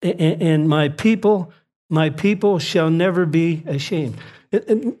 and my people shall never be ashamed.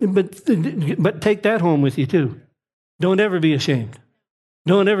 But take that home with you too. Don't ever be ashamed.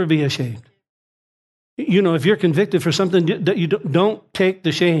 Don't ever be ashamed. You know, if you're convicted for something that you don't take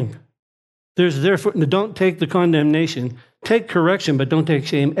the shame. Therefore, don't take the condemnation. Take correction, but don't take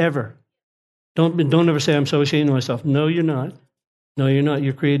shame ever. Don't ever say, I'm so ashamed of myself. No, you're not. No, you're not.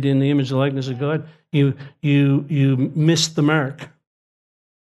 You're created in the image and likeness of God. You missed the mark.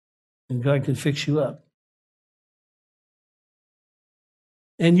 And God can fix you up.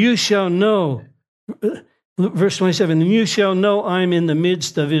 And you shall know, verse 27, and you shall know I'm in the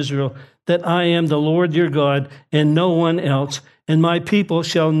midst of Israel, that I am the Lord your God, and no one else, and my people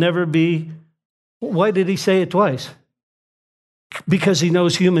shall never be. Why did he say it twice? Because he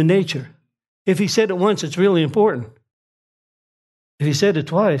knows human nature. If he said it once, it's really important. If he said it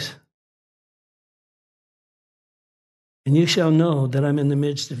twice, and you shall know that I'm in the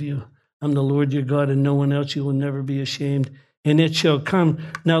midst of you. I'm the Lord your God, and no one else. You will never be ashamed. And it shall come.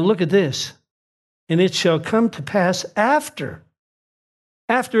 Now look at this. And it shall come to pass after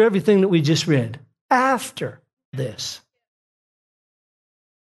everything that we just read, after this,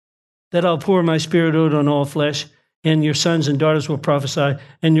 that I'll pour my spirit out on all flesh, and your sons and daughters will prophesy,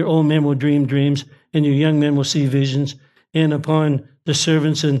 and your old men will dream dreams, and your young men will see visions. And upon the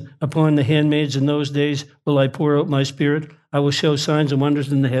servants and upon the handmaids in those days will I pour out my spirit. I will show signs and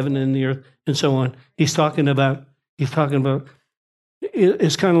wonders in the heaven and in the earth, and so on. He's talking about,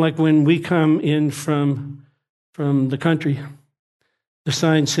 it's kind of like when we come in from the country. The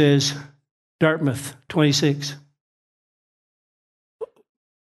sign says Dartmouth 26.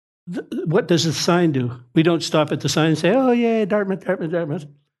 What does the sign do? We don't stop at the sign and say, oh, yeah, Dartmouth.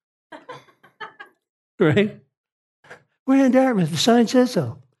 Right? We're in Dartmouth. The sign says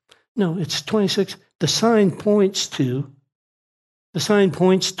so. No, it's 26. The sign points to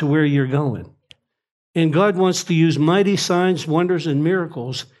where you're going. And God wants to use mighty signs, wonders, and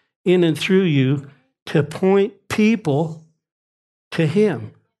miracles in and through you to point people to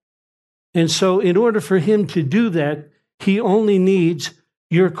him. And so in order for him to do that, he only needs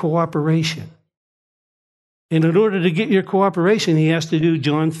your cooperation. And in order to get your cooperation, he has to do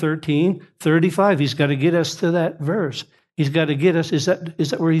John 13:35. He's got to get us to that verse. He's got to get us, is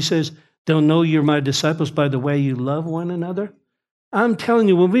that where he says, they'll know you're my disciples by the way you love one another? I'm telling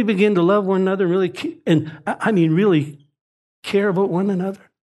you, when we begin to love one another, really care about one another.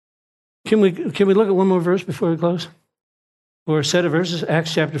 Can we look at one more verse before we close? Or a set of verses,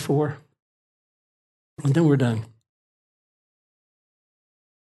 Acts chapter 4. And then we're done.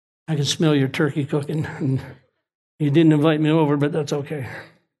 I can smell your turkey cooking. And you didn't invite me over, but that's okay.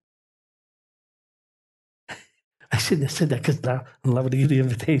 I shouldn't have said that because I'm liable to give the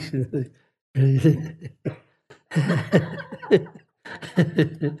invitation.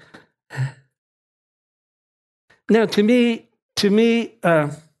 Now, to me,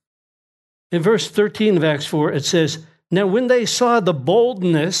 in verse 13 of Acts 4, it says, now when they saw the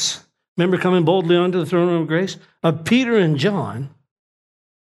boldness, remember coming boldly onto the throne room of grace, of Peter and John,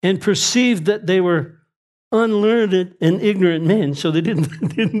 and perceived that they were unlearned and ignorant men, so they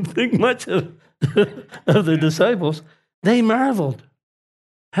didn't think much of the disciples, they marveled.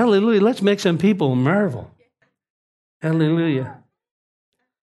 Hallelujah. Let's make some people marvel. Hallelujah.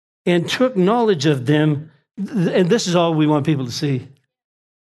 And took knowledge of them, and this is all we want people to see.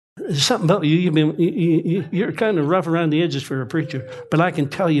 There's something about you. You're kind of rough around the edges for a preacher, but I can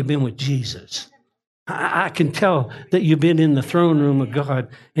tell you've been with Jesus. I can tell that you've been in the throne room of God,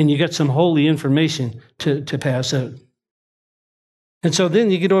 and you got some holy information to pass out. And so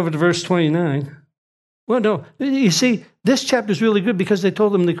then you get over to verse 29. Well, no, you see, this chapter is really good because they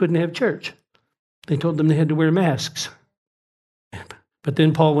told them they couldn't have church. They told them they had to wear masks. But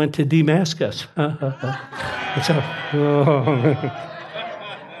then Paul went to Damascus. What's up? Oh.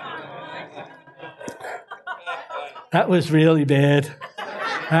 That was really bad.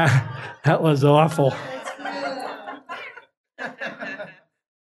 That was awful.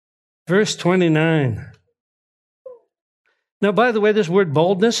 Verse 29. Now, by the way, this word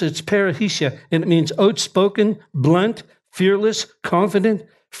boldness, it's parahisia, and it means outspoken, blunt, fearless, confident,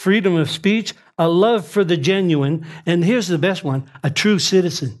 freedom of speech, a love for the genuine, and here's the best one, a true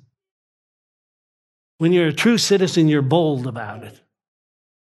citizen. When you're a true citizen, you're bold about it.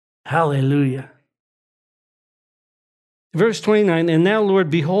 Hallelujah. Verse 29, and now,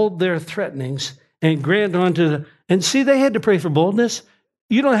 Lord, behold their threatenings, and grant unto them. And see, they had to pray for boldness.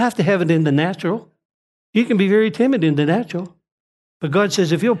 You don't have to have it in the natural. You can be very timid in the natural. But God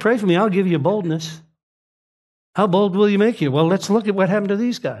says, if you'll pray for me, I'll give you boldness. How bold will you make you? Well, let's look at what happened to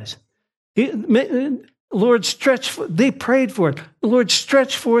these guys. Lord, they prayed for it. Lord,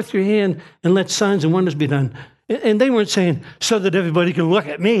 stretch forth your hand and let signs and wonders be done. And they weren't saying, so that everybody can look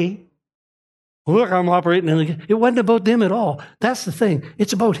at me. Look, I'm operating. It wasn't about them at all. That's the thing.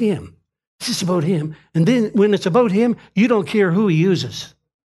 It's about him. It's just about him. And then when it's about him, you don't care who he uses.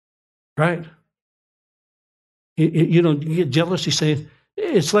 Right? You don't get jealous. You say,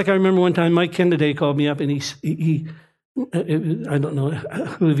 it's like I remember one time Mike Kennedy called me up and he I don't know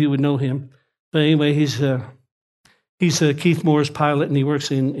who of you would know him. But anyway, he's Keith Moore's pilot and he works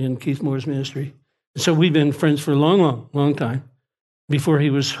in Keith Moore's ministry. So we've been friends for a long time. Before he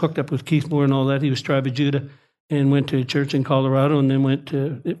was hooked up with Keith Moore and all that, he was Tribe of Judah and went to a church in Colorado and then went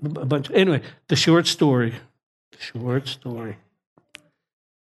to a bunch. Anyway, the short story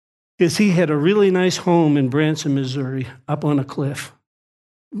is he had a really nice home in Branson, Missouri, up on a cliff.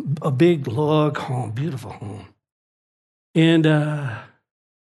 A big log home, beautiful home. And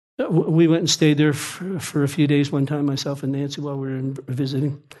we went and stayed there for a few days one time, myself and Nancy, while we were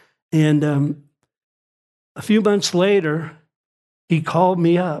visiting. And a few months later, he called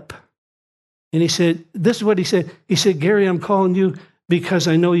me up. And he said, this is what he said. He said, Gary, I'm calling you because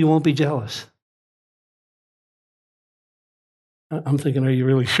I know you won't be jealous. I'm thinking, are you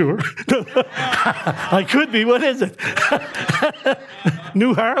really sure? I could be. What is it?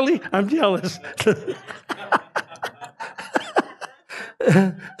 New Harley? I'm jealous.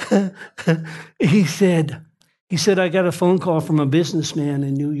 He said, I got a phone call from a businessman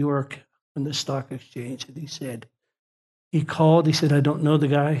in New York on the stock exchange. And he said, he said, I don't know the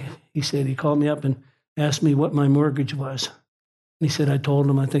guy. He said, he called me up and asked me what my mortgage was. And he said, I told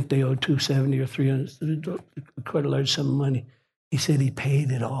him I think they owed $270 or $300, quite a large sum of money. He said he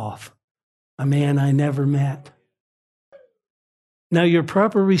paid it off. A man I never met. Now, your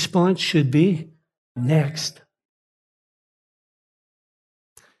proper response should be next.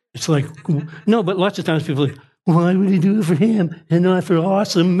 It's like, no, but lots of times people are like, why would he do it for him and not for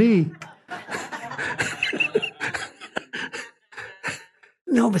awesome me?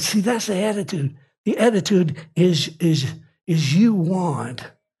 No, but see, that's the attitude. The attitude is you want,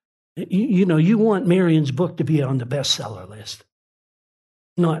 you want Marion's book to be on the bestseller list.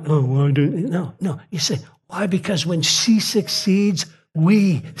 Not, why do no. You say, why? Because when she succeeds,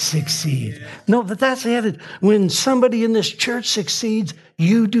 we succeed. No, but that's the attitude. When somebody in this church succeeds,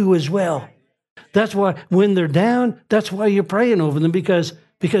 you do as well. That's why when they're down, that's why you're praying over them, because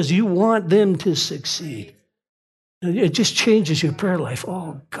you want them to succeed. It just changes your prayer life.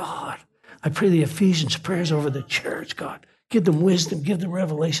 Oh, God, I pray the Ephesians prayers over the church, God. Give them wisdom, give them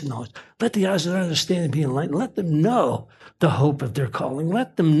revelation knowledge. Let the eyes of their understanding be enlightened. Let them know the hope of their calling.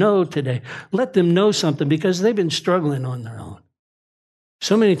 Let them know today. Let them know something, because they've been struggling on their own.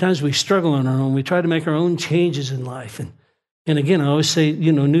 So many times we struggle on our own. We try to make our own changes in life. And again, I always say,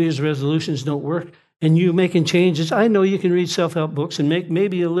 New Year's resolutions don't work. And you making changes, I know you can read self-help books and make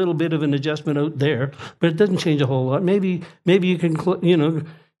maybe a little bit of an adjustment out there, but it doesn't change a whole lot. Maybe you can, who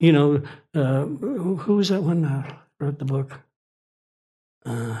was that one wrote the book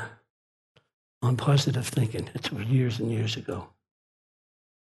on positive thinking? It's years and years ago.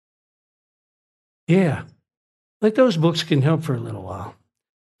 Yeah, like those books can help for a little while.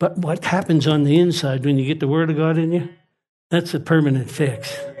 But what happens on the inside when you get the Word of God in you, that's a permanent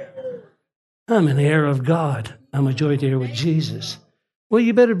fix. I'm an heir of God. I'm a joint heir with Jesus. Well,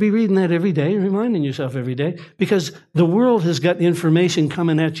 you better be reading that every day and reminding yourself every day, because the world has got information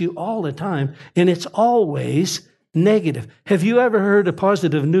coming at you all the time, and it's always negative. Have you ever heard a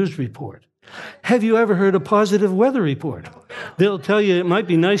positive news report? Have you ever heard a positive weather report? They'll tell you it might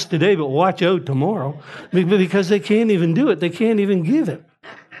be nice today, but watch out tomorrow, because they can't even do it. They can't even give it.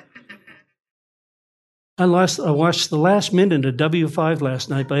 I watched the last minute of W5 last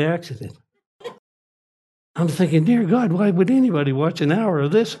night by accident. I'm thinking, dear God, why would anybody watch an hour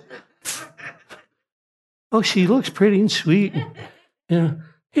of this? Oh, she looks pretty and sweet.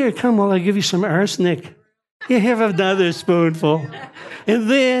 Here, come while I give you some arsenic. You have another spoonful. And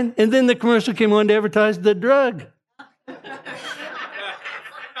then the commercial came on to advertise the drug.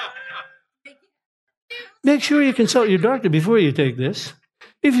 Make sure you consult your doctor before you take this.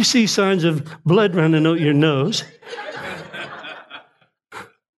 If you see signs of blood running out your nose.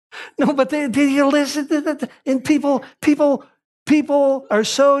 No, but you listen to that. And people are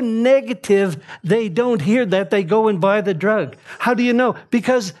so negative, they don't hear that. They go and buy the drug. How do you know?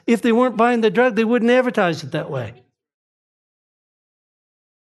 Because if they weren't buying the drug, they wouldn't advertise it that way.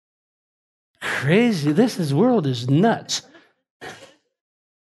 Crazy. This world is nuts.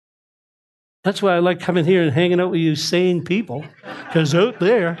 That's why I like coming here and hanging out with you sane people, because out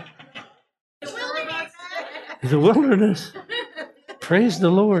there, the wilderness. Praise the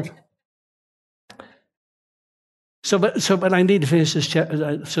Lord. But I need to finish this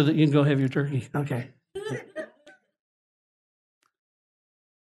chapter so that you can go have your turkey. Okay.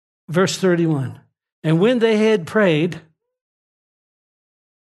 Verse 31. And when they had prayed,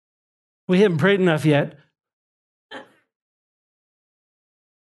 we haven't prayed enough yet.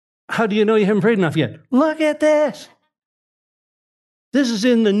 How do you know you haven't prayed enough yet? Look at this. This is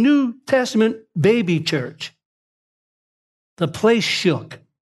in the New Testament baby church. The place shook.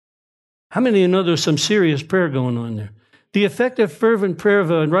 How many of you know there's some serious prayer going on there? The effective, fervent prayer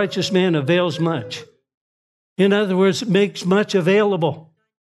of a righteous man avails much. In other words, makes much available.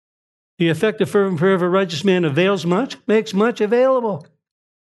 The effective, fervent prayer of a righteous man avails much, makes much available.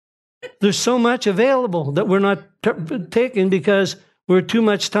 There's so much available that we're not taking because we're too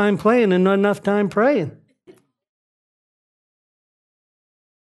much time playing and not enough time praying.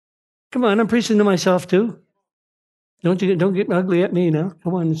 Come on, I'm preaching to myself too. Don't get ugly at me now.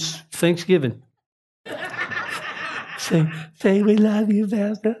 Come on, it's Thanksgiving. say we love you,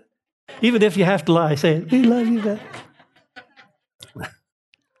 Pastor. Even if you have to lie, say it. We love you, Pastor.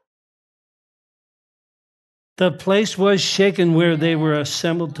 The place was shaken where they were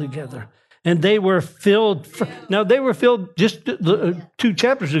assembled together. And they were filled. Now, they were filled just 2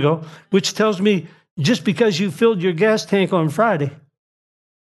 chapters ago, which tells me just because you filled your gas tank on Friday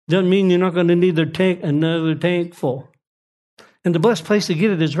doesn't mean you're not going to need another tank full. And the blessed place to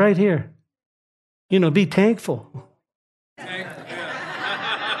get it is right here. Be thankful.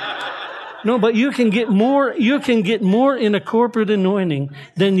 No, but you can get more in a corporate anointing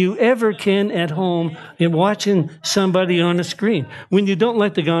than you ever can at home in watching somebody on a screen. When you don't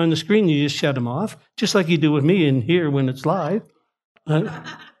like the guy on the screen, you just shut him off, just like you do with me in here when it's live.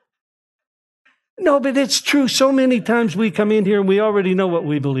 No, but it's true. So many times we come in here and we already know what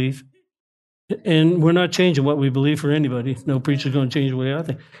we believe. And we're not changing what we believe for anybody. No preacher's going to change the way I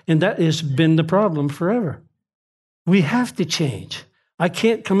think. And that has been the problem forever. We have to change. I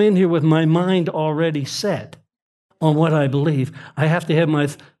can't come in here with my mind already set on what I believe. I have to have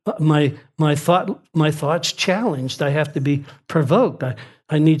my thoughts challenged. I have to be provoked.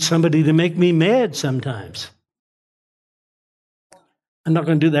 I need somebody to make me mad sometimes. I'm not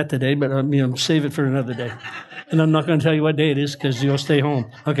going to do that today, but save it for another day. And I'm not going to tell you what day it is because you'll stay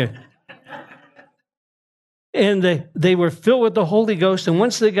home. Okay. And they were filled with the Holy Ghost, and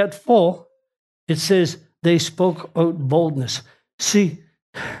once they got full, it says they spoke out boldness. See,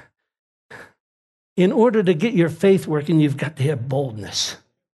 in order to get your faith working, you've got to have boldness.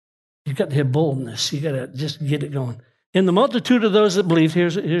 You've got to have boldness. You've got to just get it going. In the multitude of those that believed,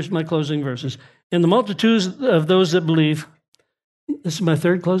 here's my closing verses. In the multitudes of those that believe, this is my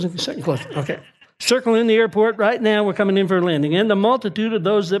second closing? Okay. Circle in the airport right now. We're coming in for a landing. And the multitude of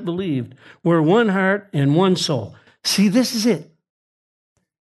those that believed were one heart and one soul. See, this is it.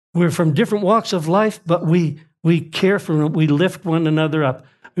 We're from different walks of life, but we care for them. We lift one another up.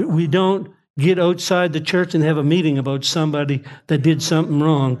 We don't get outside the church and have a meeting about somebody that did something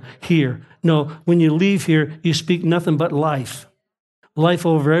wrong here. No, when you leave here, you speak nothing but life. Life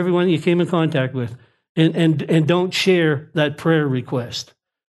over everyone you came in contact with. And don't share that prayer request.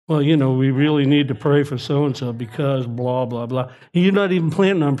 Well, we really need to pray for so-and-so because blah, blah, blah. You're not even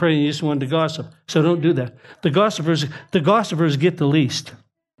planning on praying. You just wanted to gossip. So don't do that. The gossipers get the least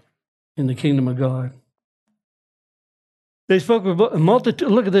in the kingdom of God. They spoke about a multitude.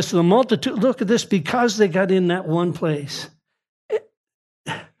 Look at this. The multitude. Look at this because they got in that one place.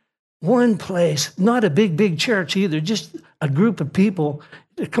 One place. Not a big church either. Just a group of people.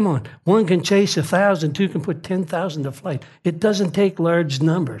 Come on. One can chase 1,000. Two can put 10,000 to flight. It doesn't take large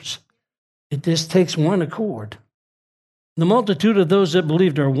numbers. It just takes one accord. The multitude of those that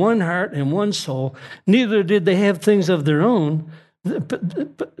believed are one heart and one soul. Neither did they have things of their own,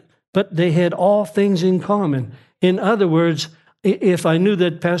 but they had all things in common. In other words, if I knew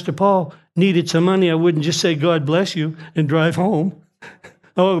that Pastor Paul needed some money, I wouldn't just say, God bless you, and drive home.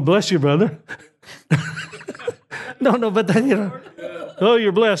 Oh, bless you, brother. No, but then, oh,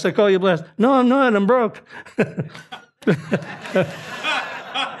 you're blessed. I call you blessed. No, I'm not. I'm broke.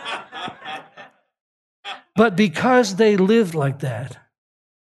 But because they lived like that,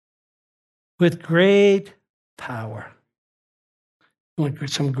 with great power. You want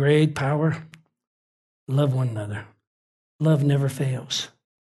some great power? Love one another. Love never fails.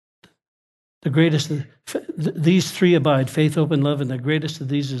 The greatest, these three abide, faith, hope, and love, and the greatest of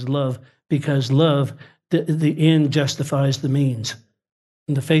these is love, because love, the end justifies the means.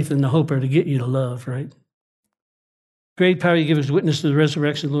 And the faith and the hope are to get you to love, right? Great power you give as witness to the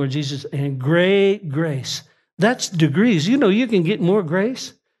resurrection of the Lord Jesus, and great grace. That's degrees. You know, you can get more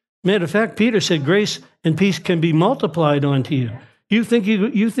grace. Matter of fact, Peter said grace and peace can be multiplied onto you. You think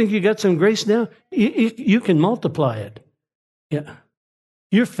you got some grace now? You can multiply it. Yeah.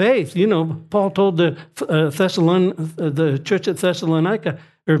 Your faith, you know, Paul told the church at Thessalonica,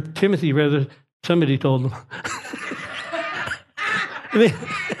 or Timothy rather, somebody told him. I mean,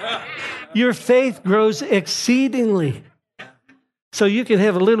 your faith grows exceedingly. So you can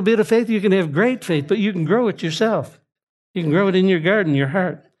have a little bit of faith, you can have great faith, but you can grow it yourself. You can grow it in your garden, your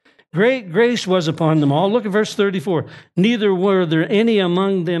heart. Great grace was upon them all. Look at verse 34. Neither were there any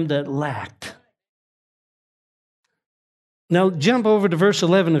among them that lacked. Now jump over to verse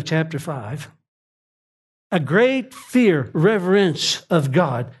 11 of chapter 5. A great fear, reverence of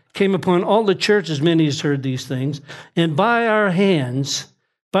God came upon all the churches, many as heard these things, and by our hands,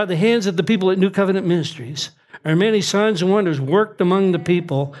 by the hands of the people at New Covenant Ministries, are many signs and wonders worked among the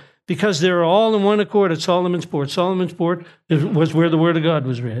people, because they were all in one accord at Solomon's Port. Solomon's Port was where the Word of God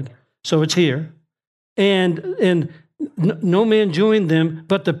was read. So it's here. And no man joined them,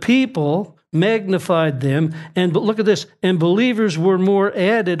 but the people magnified them. And but look at this. And believers were more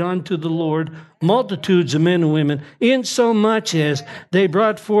added unto the Lord, multitudes of men and women, insomuch as they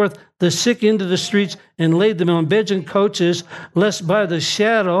brought forth the sick into the streets and laid them on beds and couches, lest by the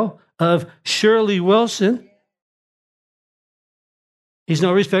shadow of Shirley Wilson, he's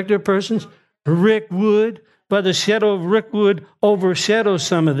no respecter of persons, Rick Wood, by the shadow of Rick Wood overshadows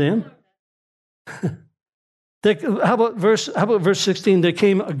some of them. How about verse 16? There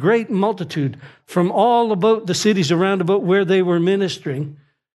came a great multitude from all about the cities around about where they were ministering.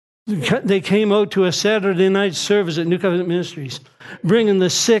 They came out to a Saturday night service at New Covenant Ministries, bringing the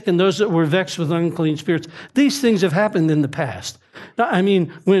sick and those that were vexed with unclean spirits. These things have happened in the past. I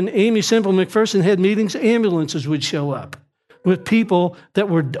mean, when Amy Semple McPherson had meetings, ambulances would show up with people that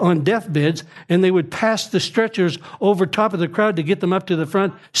were on deathbeds, and they would pass the stretchers over top of the crowd to get them up to the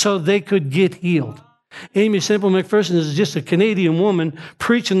front so they could get healed. Amy Semple McPherson is just a Canadian woman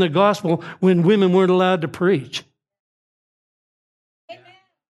preaching the gospel when women weren't allowed to preach. Amen.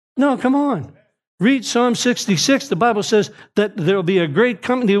 No, come on. Read Psalm 66. The Bible says that there will be a great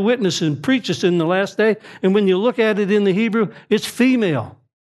company of witnesses and preachers in the last day, and when you look at it in the Hebrew, it's female.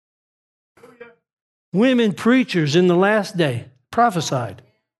 Women preachers in the last day prophesied.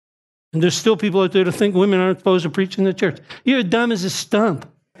 And there's still people out there to think women aren't supposed to preach in the church. You're dumb as a stump.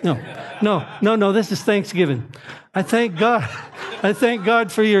 No, this is Thanksgiving. I thank God. I thank God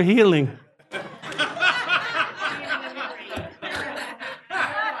for your healing.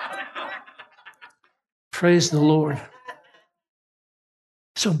 Praise the Lord.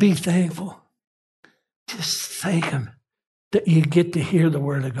 So be thankful. Just thank Him that you get to hear the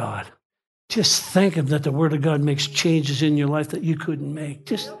Word of God. Just thank Him that the Word of God makes changes in your life that you couldn't make.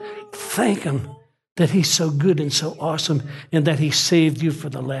 Just thank Him that He's so good and so awesome, and that He saved you for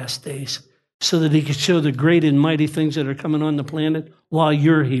the last days so that He could show the great and mighty things that are coming on the planet while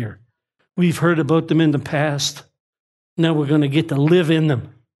you're here. We've heard about them in the past. Now we're going to get to live in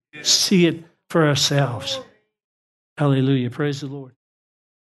them, see it for ourselves. Hallelujah. Praise the Lord.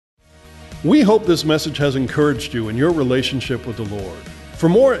 We hope this message has encouraged you in your relationship with the Lord. For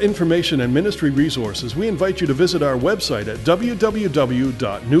more information and ministry resources, we invite you to visit our website at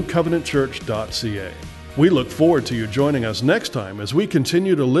www.newcovenantchurch.ca. We look forward to you joining us next time as we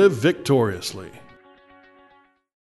continue to live victoriously.